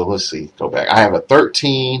 well, let's see, go back. I have a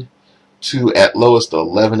 13 to at lowest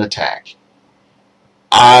 11 attack.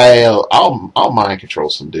 I'll mind control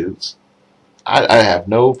some dudes. I have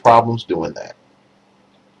no problems doing that.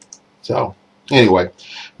 So, anyway,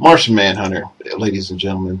 Martian Manhunter, ladies and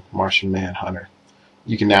gentlemen, Martian Manhunter.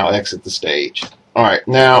 You can now exit the stage. Alright,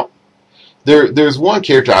 now, there's one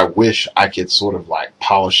character I wish I could sort of like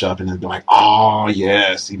polish up and then be like, oh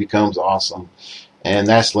yes, he becomes awesome. And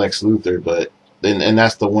that's Lex Luthor, and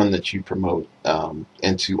that's the one that you promote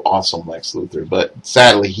into awesome Lex Luthor. But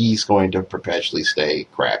sadly, he's going to perpetually stay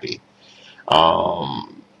crappy.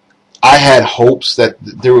 I had hopes that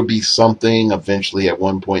there would be something eventually at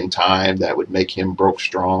one point in time that would make him broke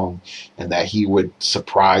strong and that he would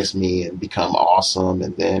surprise me and become awesome,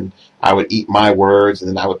 and then I would eat my words and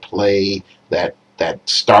then I would play that that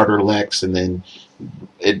starter Lex, and then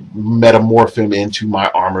it metamorph him into my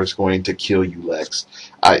armor is going to kill you Lex.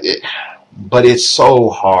 But it's so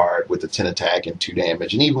hard with the 10 attack and 2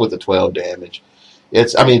 damage, and even with the 12 damage.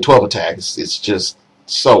 12 attack. It's just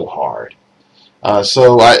so hard.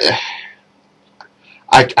 So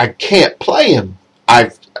I can't play him.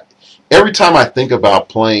 Every time I think about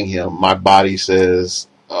playing him, my body says,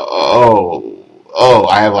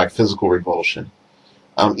 I have like physical revulsion.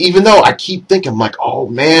 Even though I keep thinking like, oh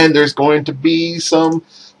man, there's going to be some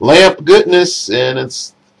lamp goodness, and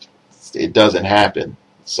it doesn't happen.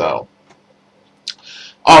 So,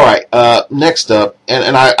 all right, next up,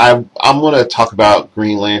 and I'm going to talk about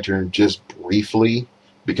Green Lantern just briefly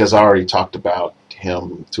because I already talked about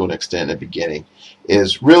him to an extent in the beginning.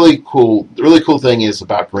 Is really cool. The really cool thing is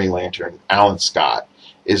about Green Lantern, Alan Scott,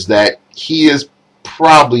 is that he is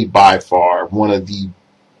probably by far one of the.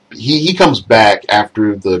 He comes back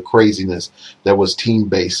after the craziness that was Team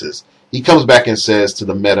Bases. He comes back and says to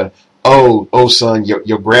the meta, "Oh son,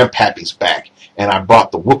 your grandpappy's back, and I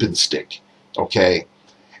brought the whooping stick." Okay,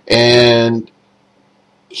 and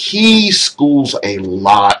he schools a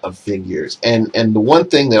lot of figures, and the one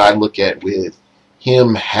thing that I look at with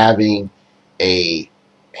him having a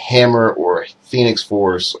hammer or Phoenix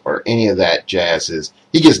Force or any of that jazz is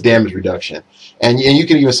he gets damage reduction, and you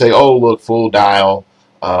can even say, "Oh look, full dial."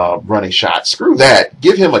 Running shot. Screw that.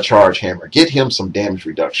 Give him a charge hammer. Get him some damage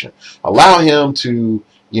reduction. Allow him to,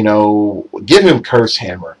 give him curse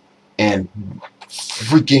hammer and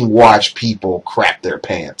freaking watch people crap their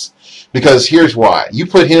pants. Because here's why. You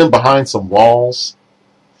put him behind some walls,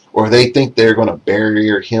 or they think they're going to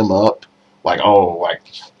barrier him up,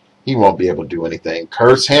 he won't be able to do anything.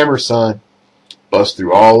 Curse hammer, son. Bust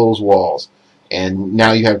through all those walls. And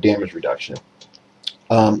now you have damage reduction.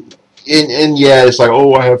 And yeah, it's like,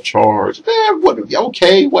 I have charge.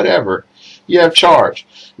 Okay, whatever. You have charge.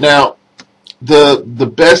 Now,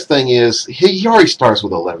 the best thing is he already starts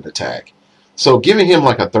with 11 attack. So giving him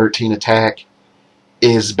like a 13 attack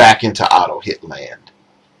is back into auto hit land.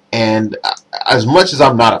 And as much as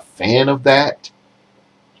I'm not a fan of that,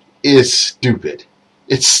 it's stupid.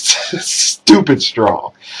 It's stupid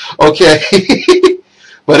strong. Okay.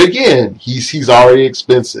 But again, he's already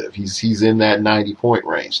expensive. He's in that 90-point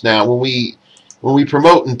range. Now, when we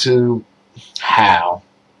promote into Hal,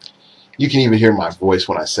 you can even hear my voice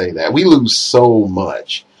when I say that. We lose so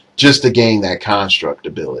much just to gain that construct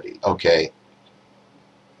ability, okay?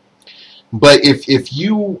 But if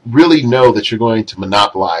you really know that you're going to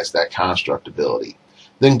monopolize that construct ability,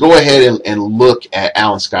 then go ahead and look at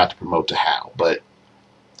Alan Scott to promote to Hal. But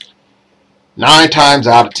 9 times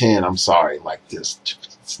out of 10, I'm sorry, like this.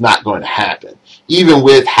 It's not going to happen. Even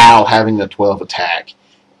with Hal having a 12 attack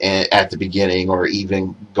at the beginning, or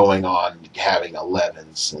even going on having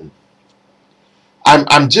 11s, and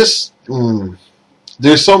I'm just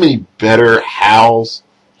there's so many better Hals.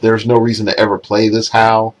 There's no reason to ever play this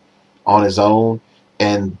Hal on his own,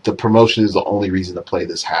 and the promotion is the only reason to play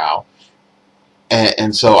this Hal.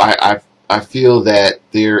 And so I feel that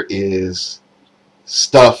there is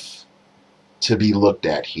stuff to be looked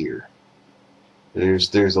at here.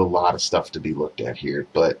 There's a lot of stuff to be looked at here,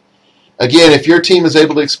 but again, if your team is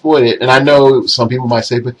able to exploit it, and I know some people might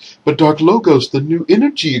say, but Dark Logos, the new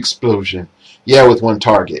energy explosion, yeah, with 1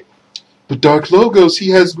 target. But Dark Logos, he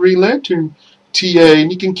has Green Lantern TA,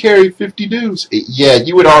 and he can carry 50 dudes. Yeah,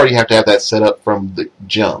 you would already have to have that set up from the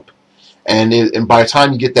jump, and by the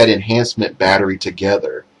time you get that enhancement battery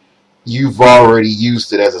together, you've already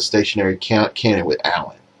used it as a stationary cannon with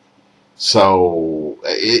Allen. So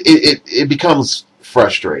it becomes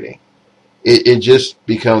frustrating. It just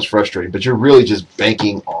becomes frustrating. But you're really just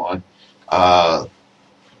banking on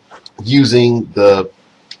using the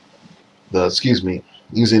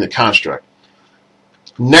construct.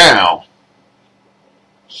 Now,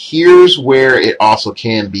 here's where it also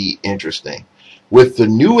can be interesting. With the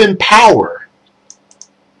new Empower,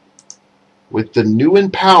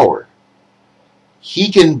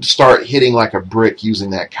 he can start hitting like a brick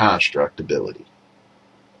using that construct ability.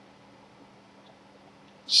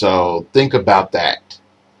 So think about that.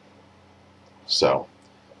 So,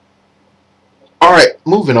 all right,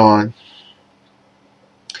 moving on.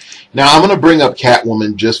 Now I'm going to bring up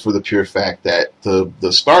Catwoman just for the pure fact that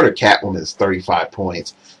the starter Catwoman is 35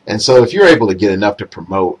 points, and so if you're able to get enough to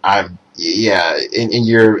promote, and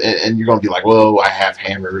you're going to be like, well, I have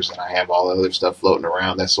hammers and I have all the other stuff floating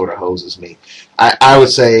around. That sort of hoses me. I would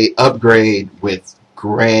say upgrade with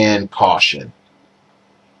grand caution.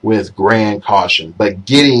 But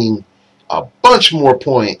getting a bunch more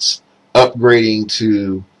points, upgrading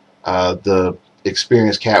to the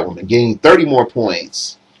experienced Catwoman, getting 30 more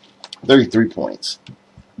points 33 points.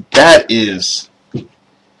 That is,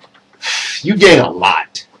 you gain a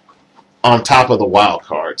lot on top of the wild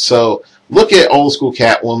card. So look at old school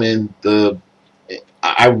Catwoman.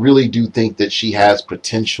 I really do think that she has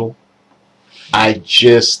potential. I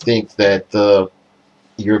just think that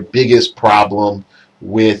your biggest problem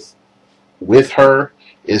with her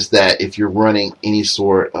is that if you're running any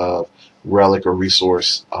sort of relic or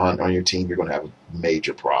resource on your team, you're going to have a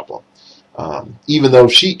major problem. Even though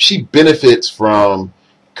she benefits from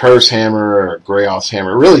Curse Hammer or Greyhouse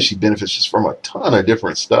Hammer, really she benefits just from a ton of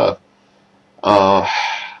different stuff.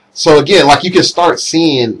 So again, like you can start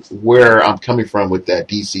seeing where I'm coming from with that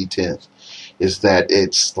DC 10, is that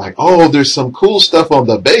it's like, oh, there's some cool stuff on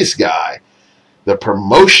the base guy. The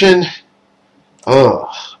promotion,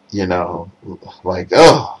 like,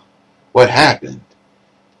 what happened?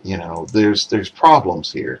 There's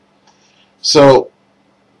problems here. So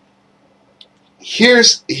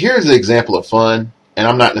here's the example of fun, and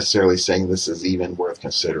I'm not necessarily saying this is even worth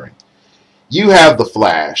considering. You have the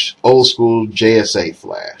Flash, old school JSA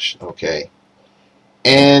Flash, okay?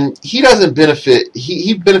 And he doesn't benefit,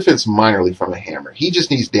 he benefits minorly from a hammer. He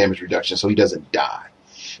just needs damage reduction so he doesn't die.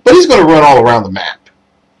 But he's going to run all around the map.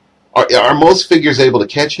 Are most figures able to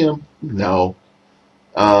catch him? No.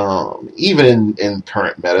 Even in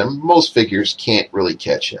current meta, most figures can't really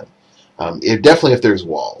catch him. Definitely if there's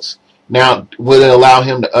walls. Now, would it allow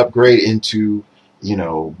him to upgrade into,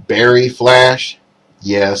 Barry Flash?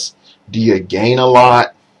 Yes. Do you gain a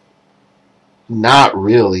lot? Not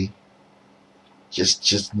really.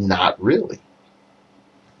 Just not really.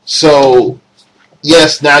 So,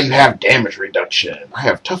 yes, now you have damage reduction. I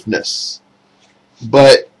have toughness.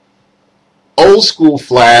 But old school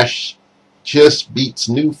Flash just beats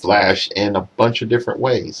new Flash in a bunch of different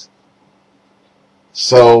ways.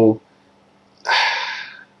 So,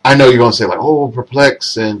 I know you're going to say, like, oh,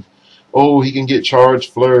 Perplex, and oh, he can get Charge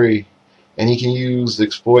Flurry, and he can use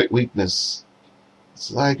Exploit Weakness. It's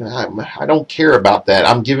like, I don't care about that.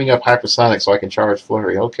 I'm giving up Hypersonic so I can Charge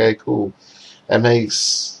Flurry. Okay, cool. That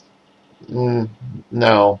makes... no.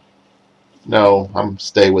 I'm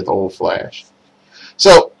stay with old Flash.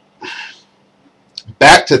 So,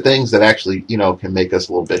 back to things that actually, can make us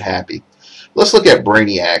a little bit happy. Let's look at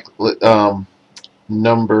Brainiac,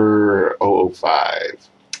 number 005.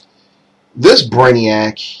 This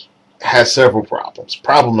Brainiac has several problems.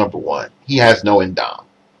 Problem number one, he has no Endom.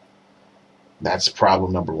 That's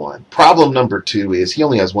problem number one. Problem number two is he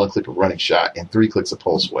only has 1 click of running shot and 3 clicks of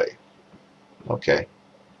pulse wave. Okay.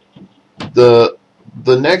 The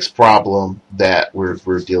next problem that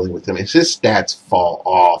we're dealing with him is his stats fall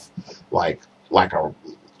off like a,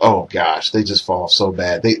 oh gosh, they just fall so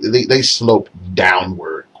bad. They slope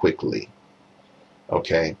downward quickly.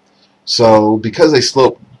 Okay. So because they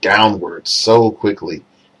slope downward so quickly,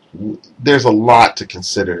 there's a lot to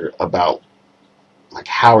consider about, like,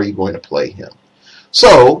 how are you going to play him?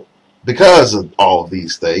 So, because of all of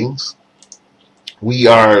these things, we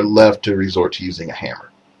are left to resort to using a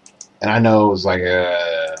hammer. And I know it's like,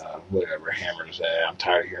 whatever, hammers, I'm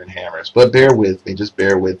tired of hearing hammers. But bear with me, just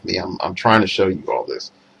bear with me. I'm trying to show you all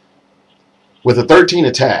this. With a 13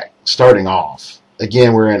 attack, starting off,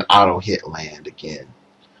 again, we're in auto hit land again.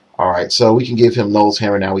 Alright, so we can give him Null's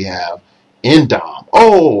Hammer. Now we have Endom.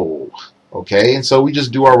 Oh! Okay, and so we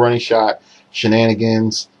just do our running shot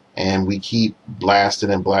shenanigans, and we keep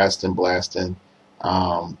blasting and blasting, blasting.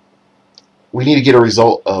 We need to get a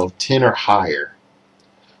result of 10 or higher.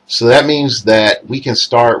 So that means that we can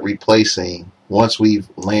start replacing, once we've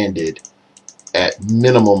landed, at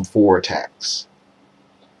minimum 4 attacks.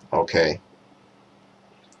 Okay.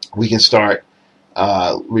 We can start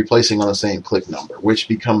replacing on the same click number, which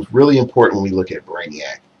becomes really important when we look at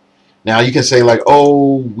Brainiac. Now you can say, like,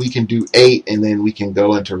 oh, we can do 8 and then we can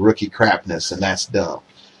go into rookie crapness, and that's dumb.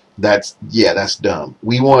 That's dumb.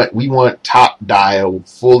 We want top dial,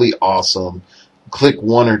 fully awesome, click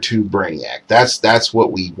 1 or 2 Brainiac. That's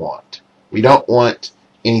what we want. We don't want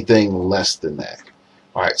anything less than that.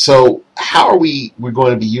 All right, so how are we're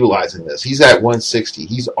going to be utilizing this? He's at 160.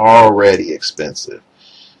 He's already expensive.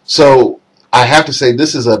 So I have to say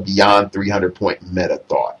this is a beyond 300 point meta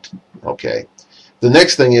thought. Okay. The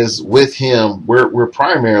next thing is, with him, we're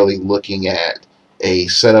primarily looking at a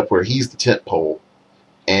setup where he's the tent pole,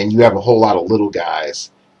 and you have a whole lot of little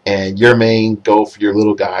guys, and your main goal for your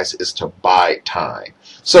little guys is to buy time.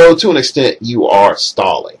 So to an extent, you are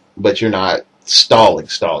stalling, but you're not stalling.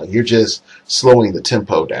 You're just slowing the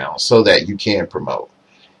tempo down so that you can promote.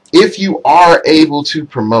 If you are able to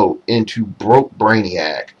promote into Broke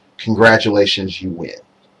Brainiac, congratulations, you win.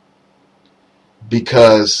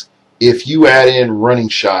 Because if you add in running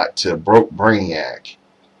shot to Broke Brainiac,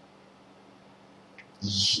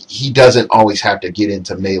 he doesn't always have to get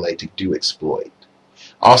into melee to do exploit.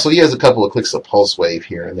 Also, he has a couple of clicks of pulse wave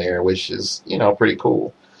here and there, which is, pretty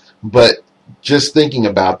cool. But just thinking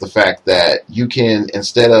about the fact that you can,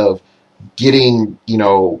 instead of getting,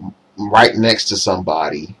 right next to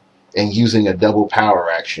somebody and using a double power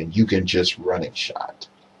action, you can just running shot.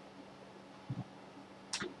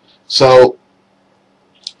 So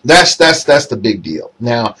that's the big deal.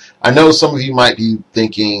 Now, I know some of you might be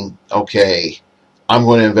thinking, okay, I'm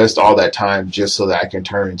going to invest all that time just so that I can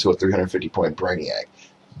turn into a 350-point Brainiac.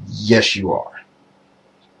 Yes, you are.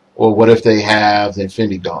 Well, what if they have the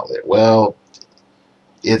Infinity Gauntlet? Well,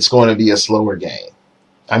 it's going to be a slower game.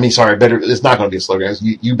 It's not going to be a slower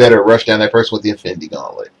game. You better rush down that person with the Infinity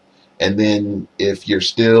Gauntlet. And then if you're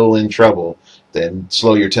still in trouble, then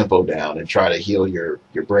slow your tempo down and try to heal your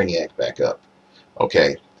Brainiac back up.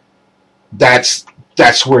 Okay. That's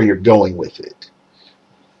where you're going with it.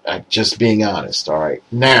 Just being honest, all right?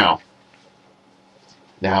 Now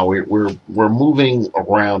we're moving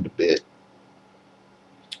around a bit,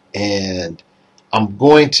 and I'm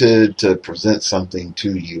going to present something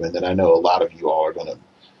to you, and then I know a lot of you all are going to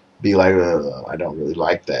be like, I don't really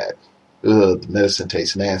like that. The medicine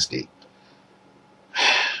tastes nasty.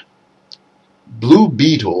 Blue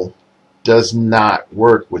Beetle does not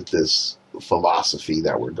work with this philosophy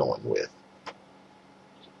that we're going with.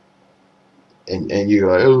 And you're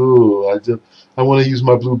like, oh, I want to use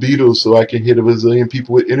my Blue Beetle so I can hit a bazillion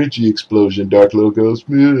people with energy explosion, Dark Logos.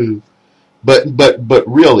 But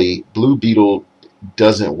really, Blue Beetle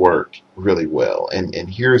doesn't work really well. And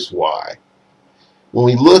here's why. When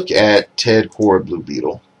we look at Ted Core Blue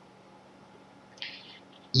Beetle,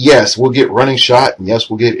 yes, we'll get running shot, and yes,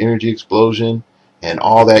 we'll get energy explosion and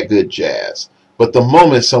all that good jazz. But the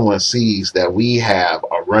moment someone sees that we have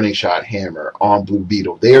a running shot hammer on Blue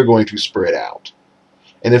Beetle, they are going to spread out.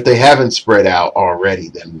 And if they haven't spread out already,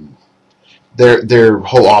 then their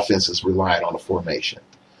whole offense is relying on a formation.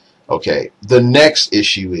 Okay, the next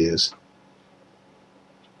issue is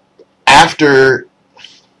after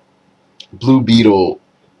Blue Beetle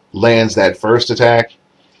lands that first attack,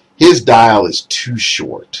 his dial is too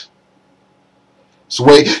short.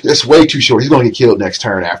 It's way too short. He's going to get killed next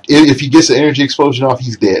turn. If he gets the energy explosion off,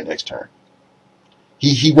 he's dead next turn.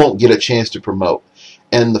 He won't get a chance to promote.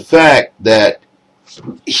 And the fact that,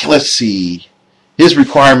 let's see, his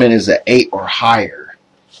requirement is an 8 or higher.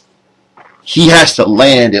 He has to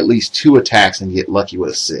land at least 2 attacks and get lucky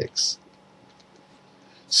with a 6.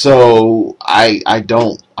 So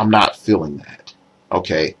I'm not feeling that.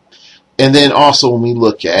 Okay. And then also when we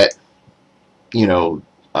look at,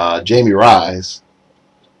 Jamie Rise,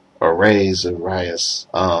 or Reyes or Reyes,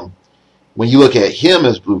 when you look at him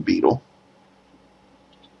as Blue Beetle,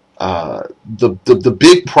 the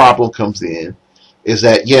big problem comes in is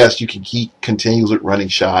that yes, you can keep continuously running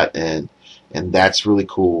shot and that's really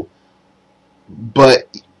cool,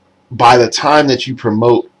 but by the time that you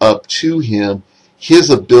promote up to him,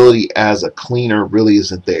 his ability as a cleaner really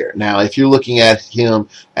isn't there. Now, if you're looking at him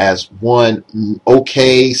as one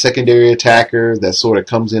okay secondary attacker that sort of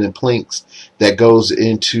comes in and plinks, that goes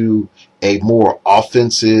into a more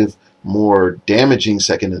offensive, more damaging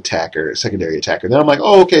secondary attacker, then I'm like,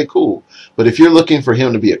 oh, okay, cool. But if you're looking for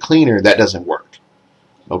him to be a cleaner, that doesn't work.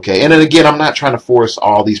 Okay, and then again, I'm not trying to force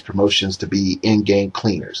all these promotions to be in-game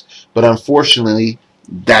cleaners, but unfortunately,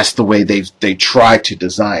 that's the way they try to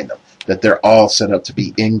design them. That they're all set up to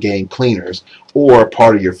be in-game cleaners or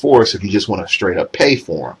part of your force if you just want to straight up pay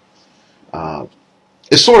for them.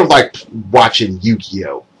 It's sort of like watching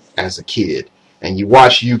Yu-Gi-Oh! As a kid. And you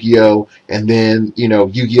watch Yu-Gi-Oh! And then,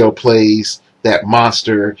 Yu-Gi-Oh! Plays that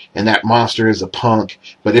monster, and that monster is a punk.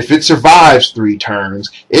 But if it survives 3 turns,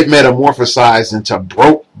 it metamorphosizes into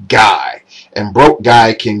Broke Guy. And Broke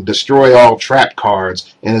Guy can destroy all trap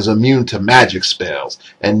cards and is immune to magic spells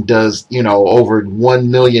and does, over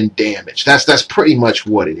 1 million damage. That's pretty much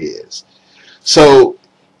what it is. So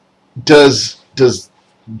does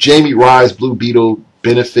Jamie Rise Blue Beetle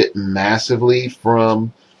benefit massively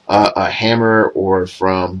from a hammer or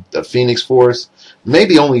from the Phoenix Force?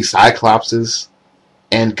 Maybe only Cyclopses.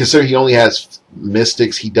 And considering he only has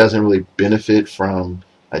mystics, he doesn't really benefit from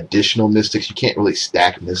additional mystics. You can't really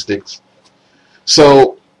stack mystics.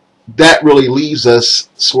 So that really leaves us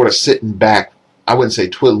sort of sitting back, I wouldn't say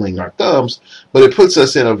twiddling our thumbs, but it puts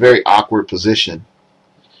us in a very awkward position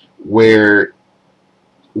where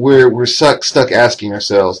we're stuck asking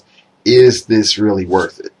ourselves, is this really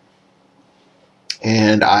worth it?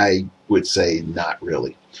 And I would say not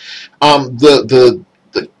really. The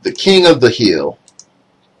King of the Hill,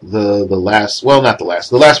 the last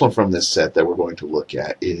one from this set that we're going to look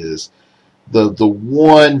at is the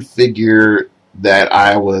one figure that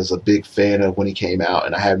I was a big fan of when he came out,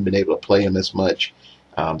 and I haven't been able to play him as much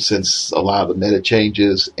since a lot of the meta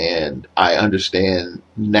changes, and I understand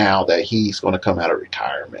now that he's going to come out of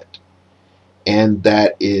retirement. And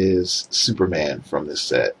that is Superman from this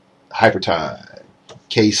set. Hypertime.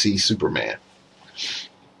 KC Superman.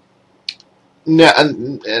 Now,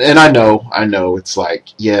 and I know, it's like,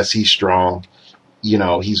 yes, he's strong. You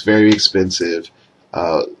know, he's very expensive.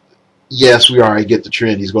 Yes, we already get the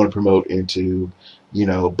trend. He's going to promote into, you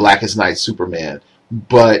know, Blackest Night Superman.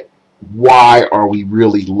 But why are we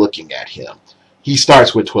really looking at him? He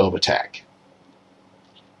starts with 12 attack.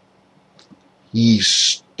 He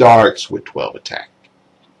starts with 12 attack.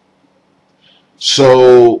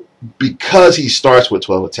 So because he starts with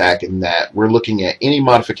 12 attack, and that we're looking at any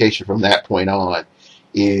modification from that point on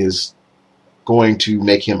is going to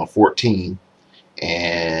make him a 14,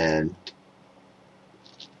 and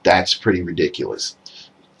that's pretty ridiculous.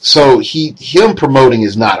 So him promoting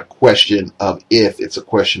is not a question of if, it's a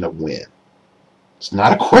question of when. It's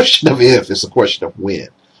not a question of if, it's a question of when.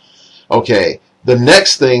 Okay, the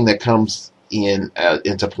next thing that comes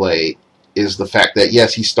into play is the fact that,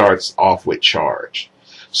 yes, he starts off with charge.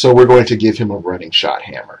 So we're going to give him a running shot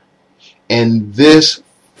hammer. And this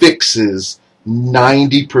fixes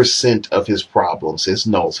 90% of his problems, his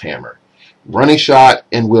Null's hammer. Running shot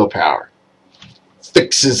and willpower.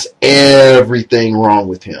 Fixes everything wrong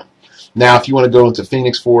with him. Now, if you want to go into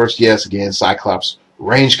Phoenix Force, yes, again, Cyclops,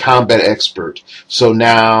 range combat expert. So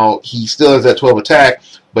now he still has that 12 attack,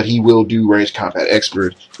 but he will do range combat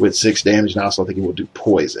expert with 6 damage, and I also think he will do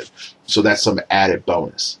poison. So that's some added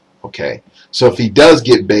bonus. Okay, so if he does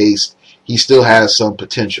get based, he still has some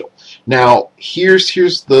potential. Now, here's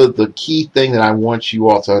the key thing that I want you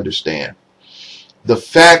all to understand. The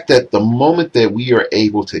fact that the moment that we are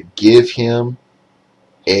able to give him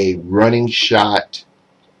a running shot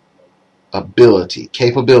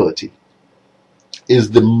capability,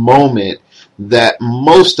 is the moment that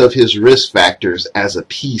most of his risk factors as a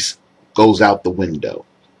piece goes out the window.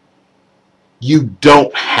 You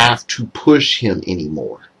don't have to push him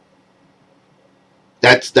anymore.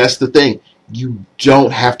 That's the thing. You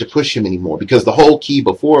don't have to push him anymore, because the whole key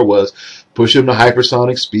before was push him to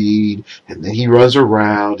hypersonic speed, and then he runs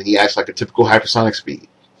around and he acts like a typical hypersonic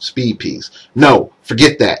speed piece. No,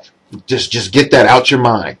 forget that. Just get that out your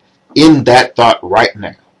mind. End that thought right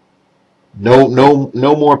now.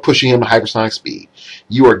 No more pushing him to hypersonic speed.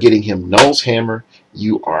 You are getting him Null's hammer.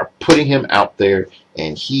 You are putting him out there,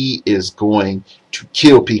 and he is going to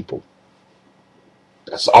kill people.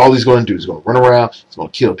 That's all he's going to do. He's going to run around. He's going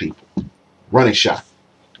to kill people. Running shot.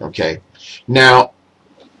 Okay. Now,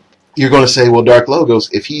 you're going to say, well, Dark Logos,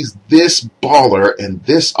 if he's this baller and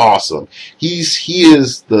this awesome, he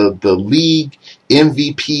is the league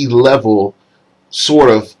MVP level sort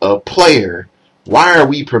of player, why are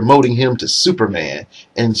we promoting him to Superman?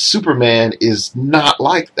 And Superman is not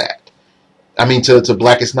like that. I mean, to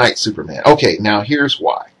Blackest Night Superman. Okay, now here's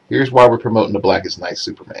why. Here's why we're promoting the Blackest Night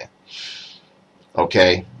Superman.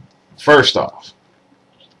 Okay, first off,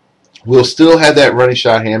 we'll still have that running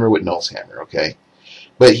shot hammer with Null's hammer, okay?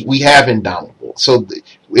 But we have Indomitable. So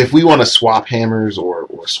if we want to swap hammers or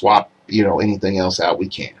swap, you know, anything else out, we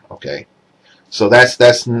can, okay? So that's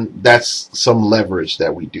some leverage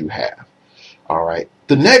that we do have. All right.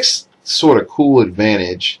 The next sort of cool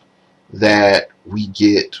advantage that we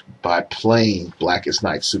get by playing Blackest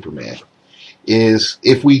Night Superman is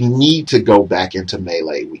if we need to go back into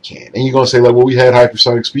melee, we can. And you're going to say, like, well, we had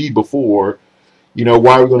hypersonic speed before. You know,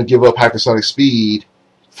 why are we going to give up hypersonic speed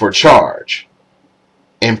for charge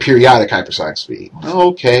and periodic hypersonic speed?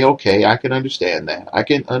 Okay, I can understand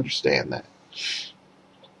that.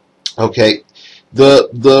 Okay,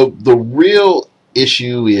 the real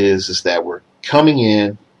issue is that we're coming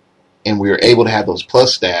in and we're able to have those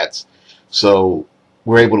plus stats, so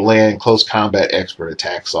we're able to land close combat expert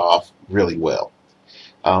attacks off really well.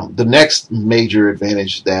 The next major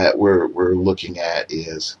advantage that we're looking at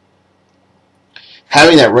is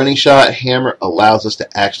having that running shot hammer allows us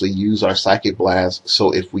to actually use our psychic blast.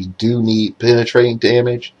 So if we do need penetrating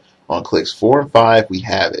damage on clicks 4 and 5, we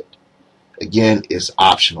have it. Again, it's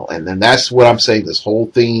optional. And then that's what I'm saying, this whole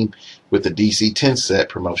theme with the DC 10 set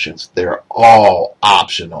promotions, they're all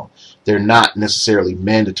optional. They're not necessarily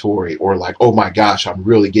mandatory or like, oh my gosh, I'm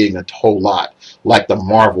really getting a whole lot, like the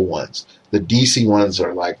Marvel ones. The DC ones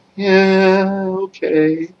are like, yeah,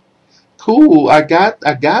 okay, cool, I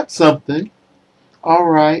got something. All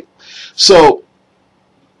right. So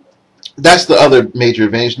that's the other major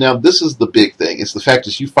advantage. Now, this is the big thing. It's the fact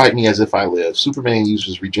that you fight me as if I live. Superman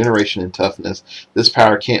uses regeneration and toughness. This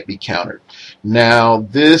power can't be countered. Now,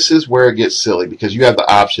 this is where it gets silly because you have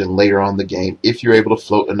the option later on in the game, if you're able to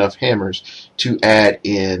float enough hammers, to add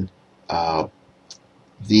in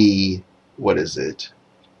the, what is it?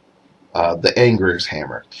 The Anger's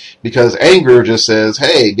hammer. Because Anger just says,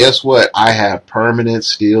 hey, guess what? I have permanent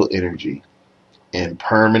steel energy and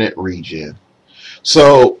permanent regen.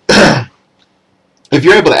 So, if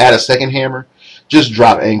you're able to add a second hammer, just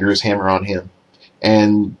drop Anger's hammer on him,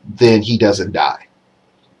 and then he doesn't die.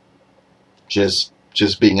 Just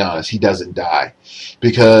being honest, he doesn't die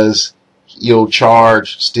because you'll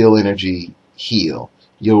charge, steal energy, heal.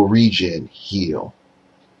 You'll regen, heal.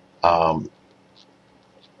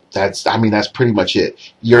 That's pretty much it.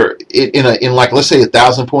 You're in like, let's say,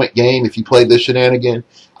 1,000-point game. If you played this shenanigan,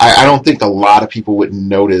 I don't think a lot of people would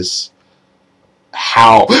notice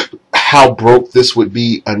how broke this would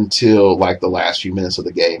be until like the last few minutes of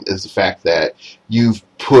the game. Is the fact that you've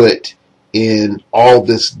put in all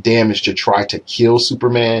this damage to try to kill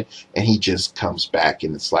Superman, and he just comes back,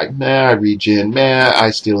 and it's like, nah, I regen, nah,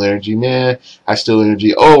 I steal energy, nah, I steal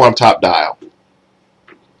energy, oh, I'm top dial.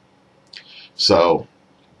 So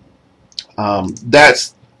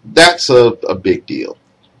that's a big deal.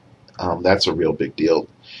 That's a real big deal.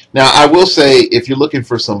 Now, I will say, if you're looking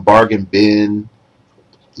for some bargain bin,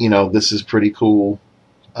 this is pretty cool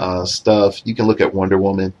stuff. You can look at Wonder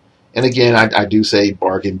Woman. And again, I do say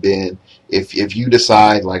bargain bin. If you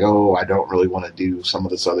decide like, oh, I don't really want to do some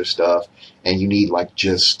of this other stuff, and you need like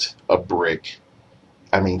just a brick,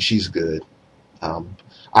 I mean, she's good.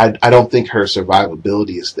 I don't think her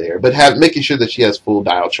survivability is there, but making sure that she has full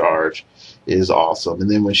dial charge is awesome. And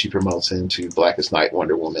then when she promotes into Blackest Night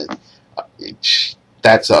Wonder Woman,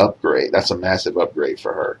 that's an upgrade. That's a massive upgrade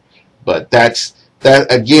for her. But that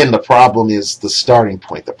again, the problem is the starting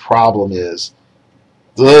point. The problem is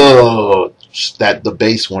the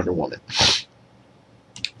base Wonder Woman.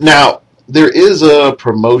 Now, there is a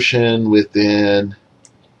promotion within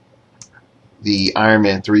the Iron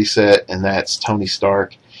Man 3 set, and that's Tony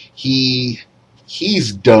Stark. He's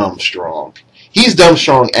dumb strong. He's dumb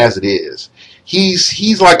strong as it is.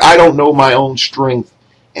 He's like, I don't know my own strength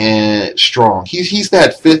and strong. He's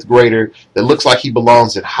that fifth grader that looks like he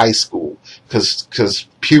belongs in high school because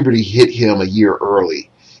puberty hit him a year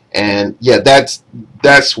early. And yeah, that's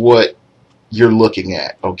what you're looking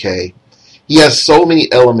at, okay? He has so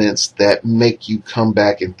many elements that make you come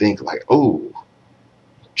back and think like, oh,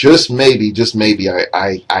 just maybe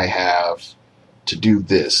I have to do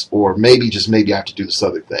this, or just maybe I have to do this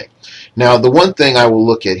other thing. Now, the one thing I will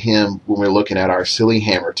look at him when we're looking at our silly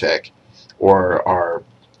hammer tech or our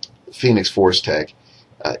Phoenix Force tech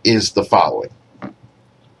is the following.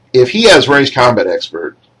 If he has range combat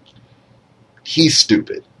expert, he's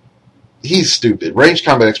stupid. He's stupid. Range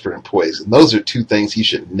combat expert and poison. Those are two things he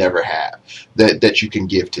should never have that you can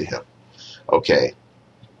give to him. Okay.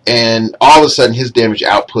 And all of a sudden his damage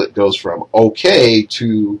output goes from okay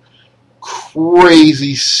to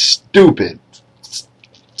crazy stupid.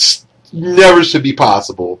 Never should be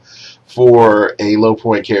possible for a low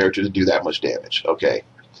point character to do that much damage. Okay.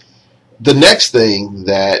 The next thing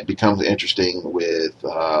that becomes interesting with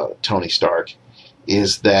Tony Stark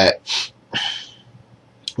is that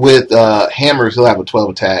with hammers, he'll have a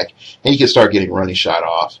 12 attack, and he can start getting running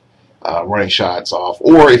shots off.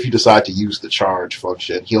 Or if you decide to use the charge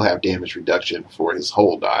function, he'll have damage reduction for his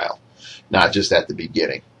whole dial, not just at the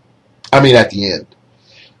beginning. At the end.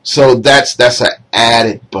 So that's an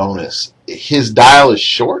added bonus. His dial is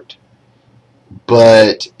short,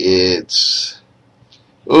 but it's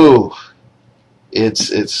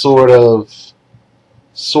sort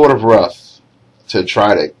of rough to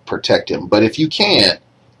try to protect him. But if you can't,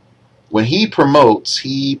 when he promotes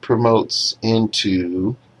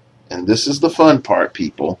into, and this is the fun part,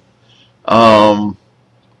 people, on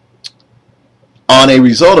a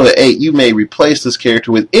result of an 8, you may replace this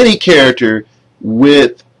character with any character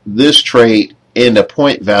with this trait in a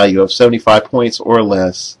point value of 75 points or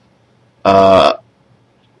less, the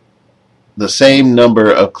same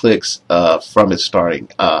number of clicks from its starting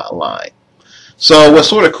line. So what's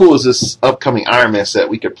sort of cool is this upcoming Iron Man set,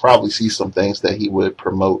 we could probably see some things that he would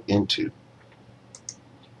promote into.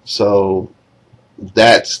 So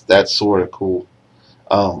that's sort of cool.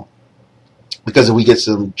 Because if we get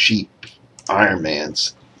some cheap Iron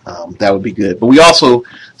Mans, that would be good. But we also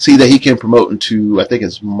see that he can promote into, I think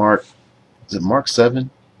it's Mark 7?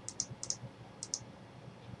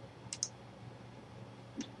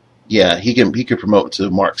 Yeah, he can promote to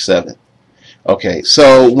Mark 7. Okay,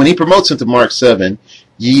 so when he promotes into Mark 7,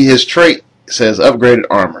 his trait says upgraded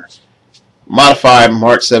armor. Modify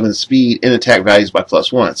Mark 7 speed and attack values by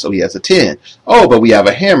 +1. So he has a 10. Oh, but we have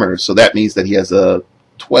a hammer, so that means that he has a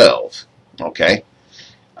 12. Okay.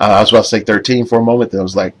 I was about to say 13 for a moment. Then I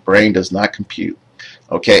was like, brain does not compute.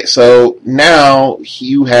 Okay, so now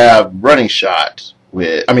you have running shot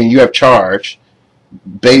you have charge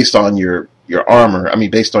based on your armor.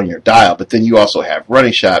 Based on your dial. But then you also have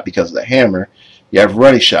running shot because of the hammer. You have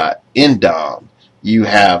running shot in Dom. You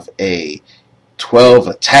have a 12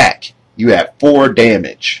 attack. You have 4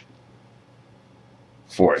 damage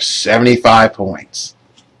for 75 points.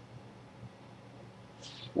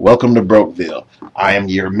 Welcome to Brokeville. I am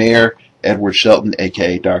your mayor, Edward Shelton,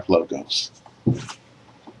 aka Dark Logos.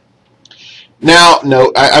 Now,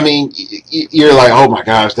 no, you're like, oh my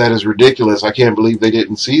gosh, that is ridiculous. I can't believe they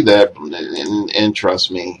didn't see that. And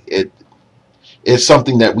trust me, it's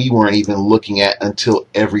something that we weren't even looking at until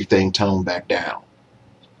everything toned back down.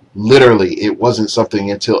 Literally, it wasn't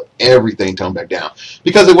something until everything toned back down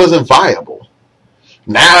because it wasn't viable.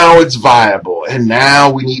 Now it's viable, and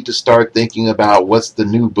now we need to start thinking about what's the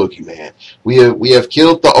new boogeyman. We have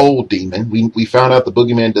killed the old demon. We found out the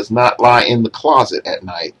boogeyman does not lie in the closet at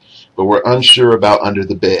night, but we're unsure about under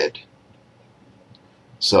the bed.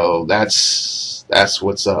 So that's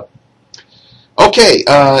what's up. Okay,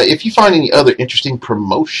 if you find any other interesting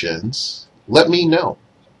promotions, let me know,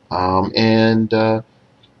 and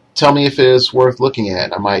tell me if it's worth looking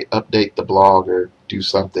at. I might update the blog or do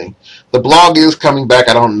something. The blog is coming back.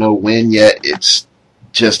 I don't know when yet. It's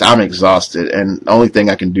just I'm exhausted, and the only thing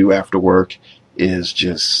I can do after work is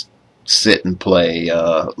just sit and play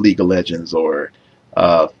League of Legends or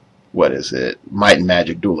what is it? Might and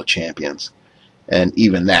Magic Duel of Champions, and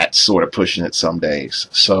even that's sort of pushing it some days.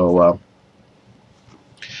 So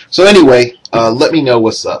anyway, let me know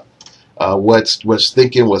what's up. What's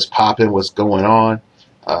thinking? What's popping? What's going on?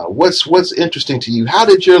 What's interesting to you? How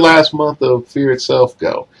did your last month of Fear Itself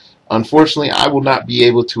go? Unfortunately, I will not be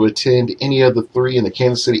able to attend any of the 3 in the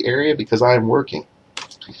Kansas City area because I am working.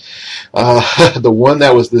 The one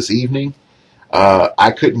that was this evening,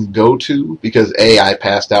 I couldn't go to because A, I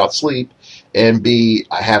passed out sleep, and B,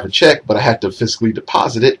 I have a check, but I had to physically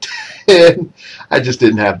deposit it, and I just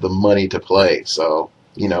didn't have the money to play. So,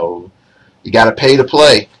 you got to pay to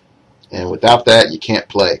play, and without that, you can't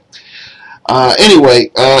play. Anyway,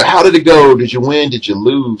 how did it go? Did you win? Did you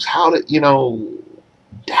lose? How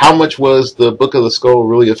much was the Book of the Skull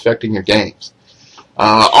really affecting your games?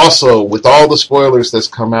 Also, with all the spoilers that's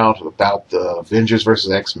come out about the Avengers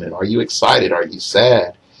versus X-Men, are you excited? Are you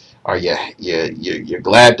sad? Are you're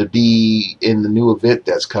glad to be in the new event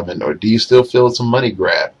that's coming, or do you still feel it's a money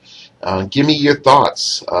grab? Give me your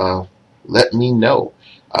thoughts. Let me know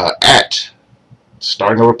at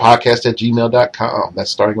startingoverpodcast@gmail.com.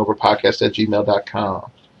 That's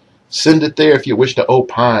startingoverpodcast@gmail.com. Send it there if you wish to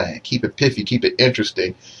opine. Keep it piffy. Keep it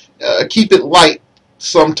interesting. Keep it light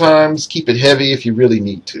sometimes. Keep it heavy if you really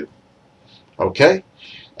need to. Okay?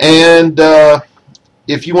 And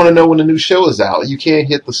if you want to know when the new show is out, you can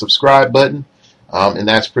hit the subscribe button, and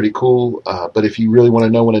that's pretty cool. But if you really want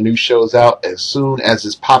to know when a new show is out, as soon as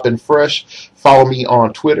it's popping fresh, follow me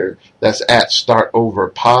on Twitter. That's at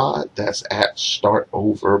StartOverPod. That's at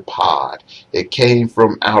StartOverPod. It came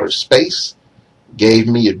from outer space, gave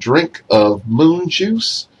me a drink of moon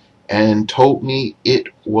juice, and told me it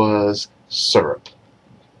was syrup.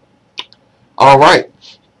 All right.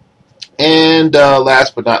 And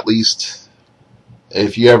last but not least,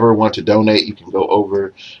 if you ever want to donate, you can go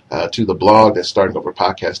over to the blog. That's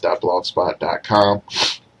startingoverpodcast.blogspot.com.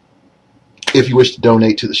 If you wish to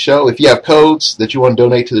donate to the show, if you have codes that you want to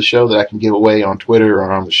donate to the show that I can give away on Twitter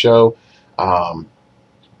or on the show,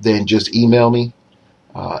 then just email me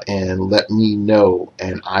and let me know,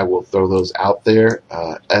 and I will throw those out there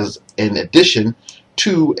as in addition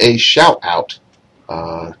to a shout out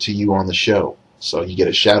to you on the show. So you get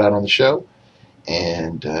a shout out on the show,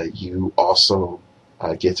 and you also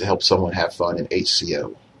get to help someone have fun in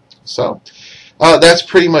HCO. So that's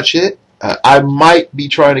pretty much it. I might be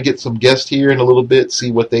trying to get some guests here in a little bit,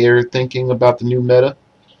 see what they are thinking about the new meta.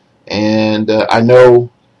 And I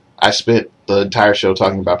know I spent the entire show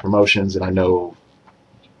talking about promotions, and I know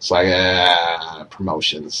it's like,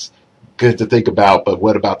 promotions. Good to think about, but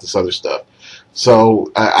what about this other stuff?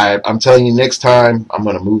 So I'm telling you, next time I'm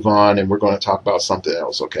going to move on, and we're going to talk about something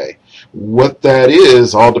else, okay? What that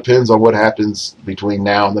is all depends on what happens between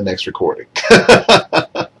now and the next recording.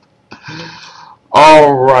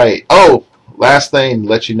 All right. Oh, last thing to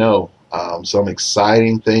let you know, some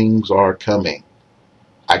exciting things are coming.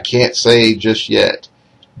 I can't say just yet,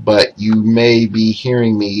 but you may be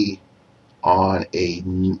hearing me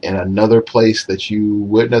in another place that you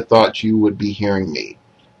wouldn't have thought you would be hearing me,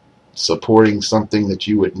 supporting something that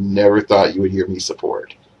you would never thought you would hear me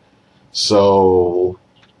support. So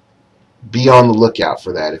be on the lookout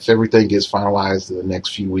for that. If everything gets finalized in the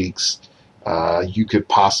next few weeks, you could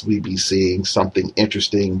possibly be seeing something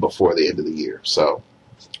interesting before the end of the year. So,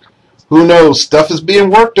 who knows? Stuff is being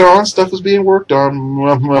worked on. Stuff is being worked on.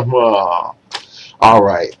 All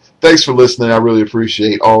right. Thanks for listening. I really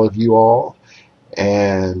appreciate all of you all.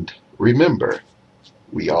 And remember,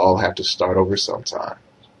 we all have to start over sometime.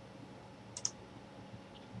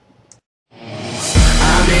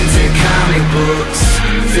 I'm into comic books,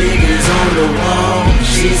 figures on the wall.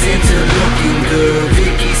 She's into looking good,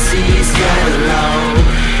 Vicky C's catalog.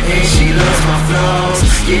 And she loves my flaws,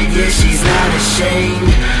 yeah, she's not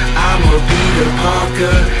ashamed. I'm a Peter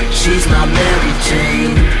Parker, she's my Mary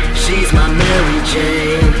Jane. She's my Mary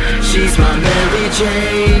Jane, she's my Mary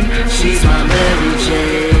Jane. She's my Mary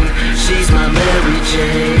Jane, she's my Mary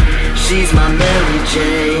Jane. She's my Mary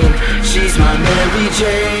Jane, she's my Mary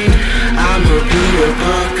Jane. I'm a Peter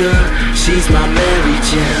Parker, she's my Mary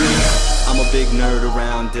Jane. I'm a big nerd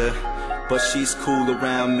around her, but she's cool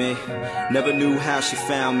around me. Never knew how she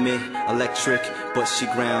found me. Electric, but she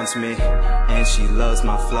grounds me. And she loves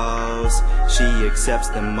my flaws, she accepts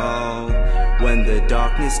them all. When the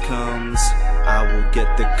darkness comes, I will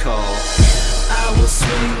get the call. I will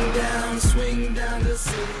swing down to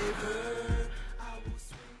save her.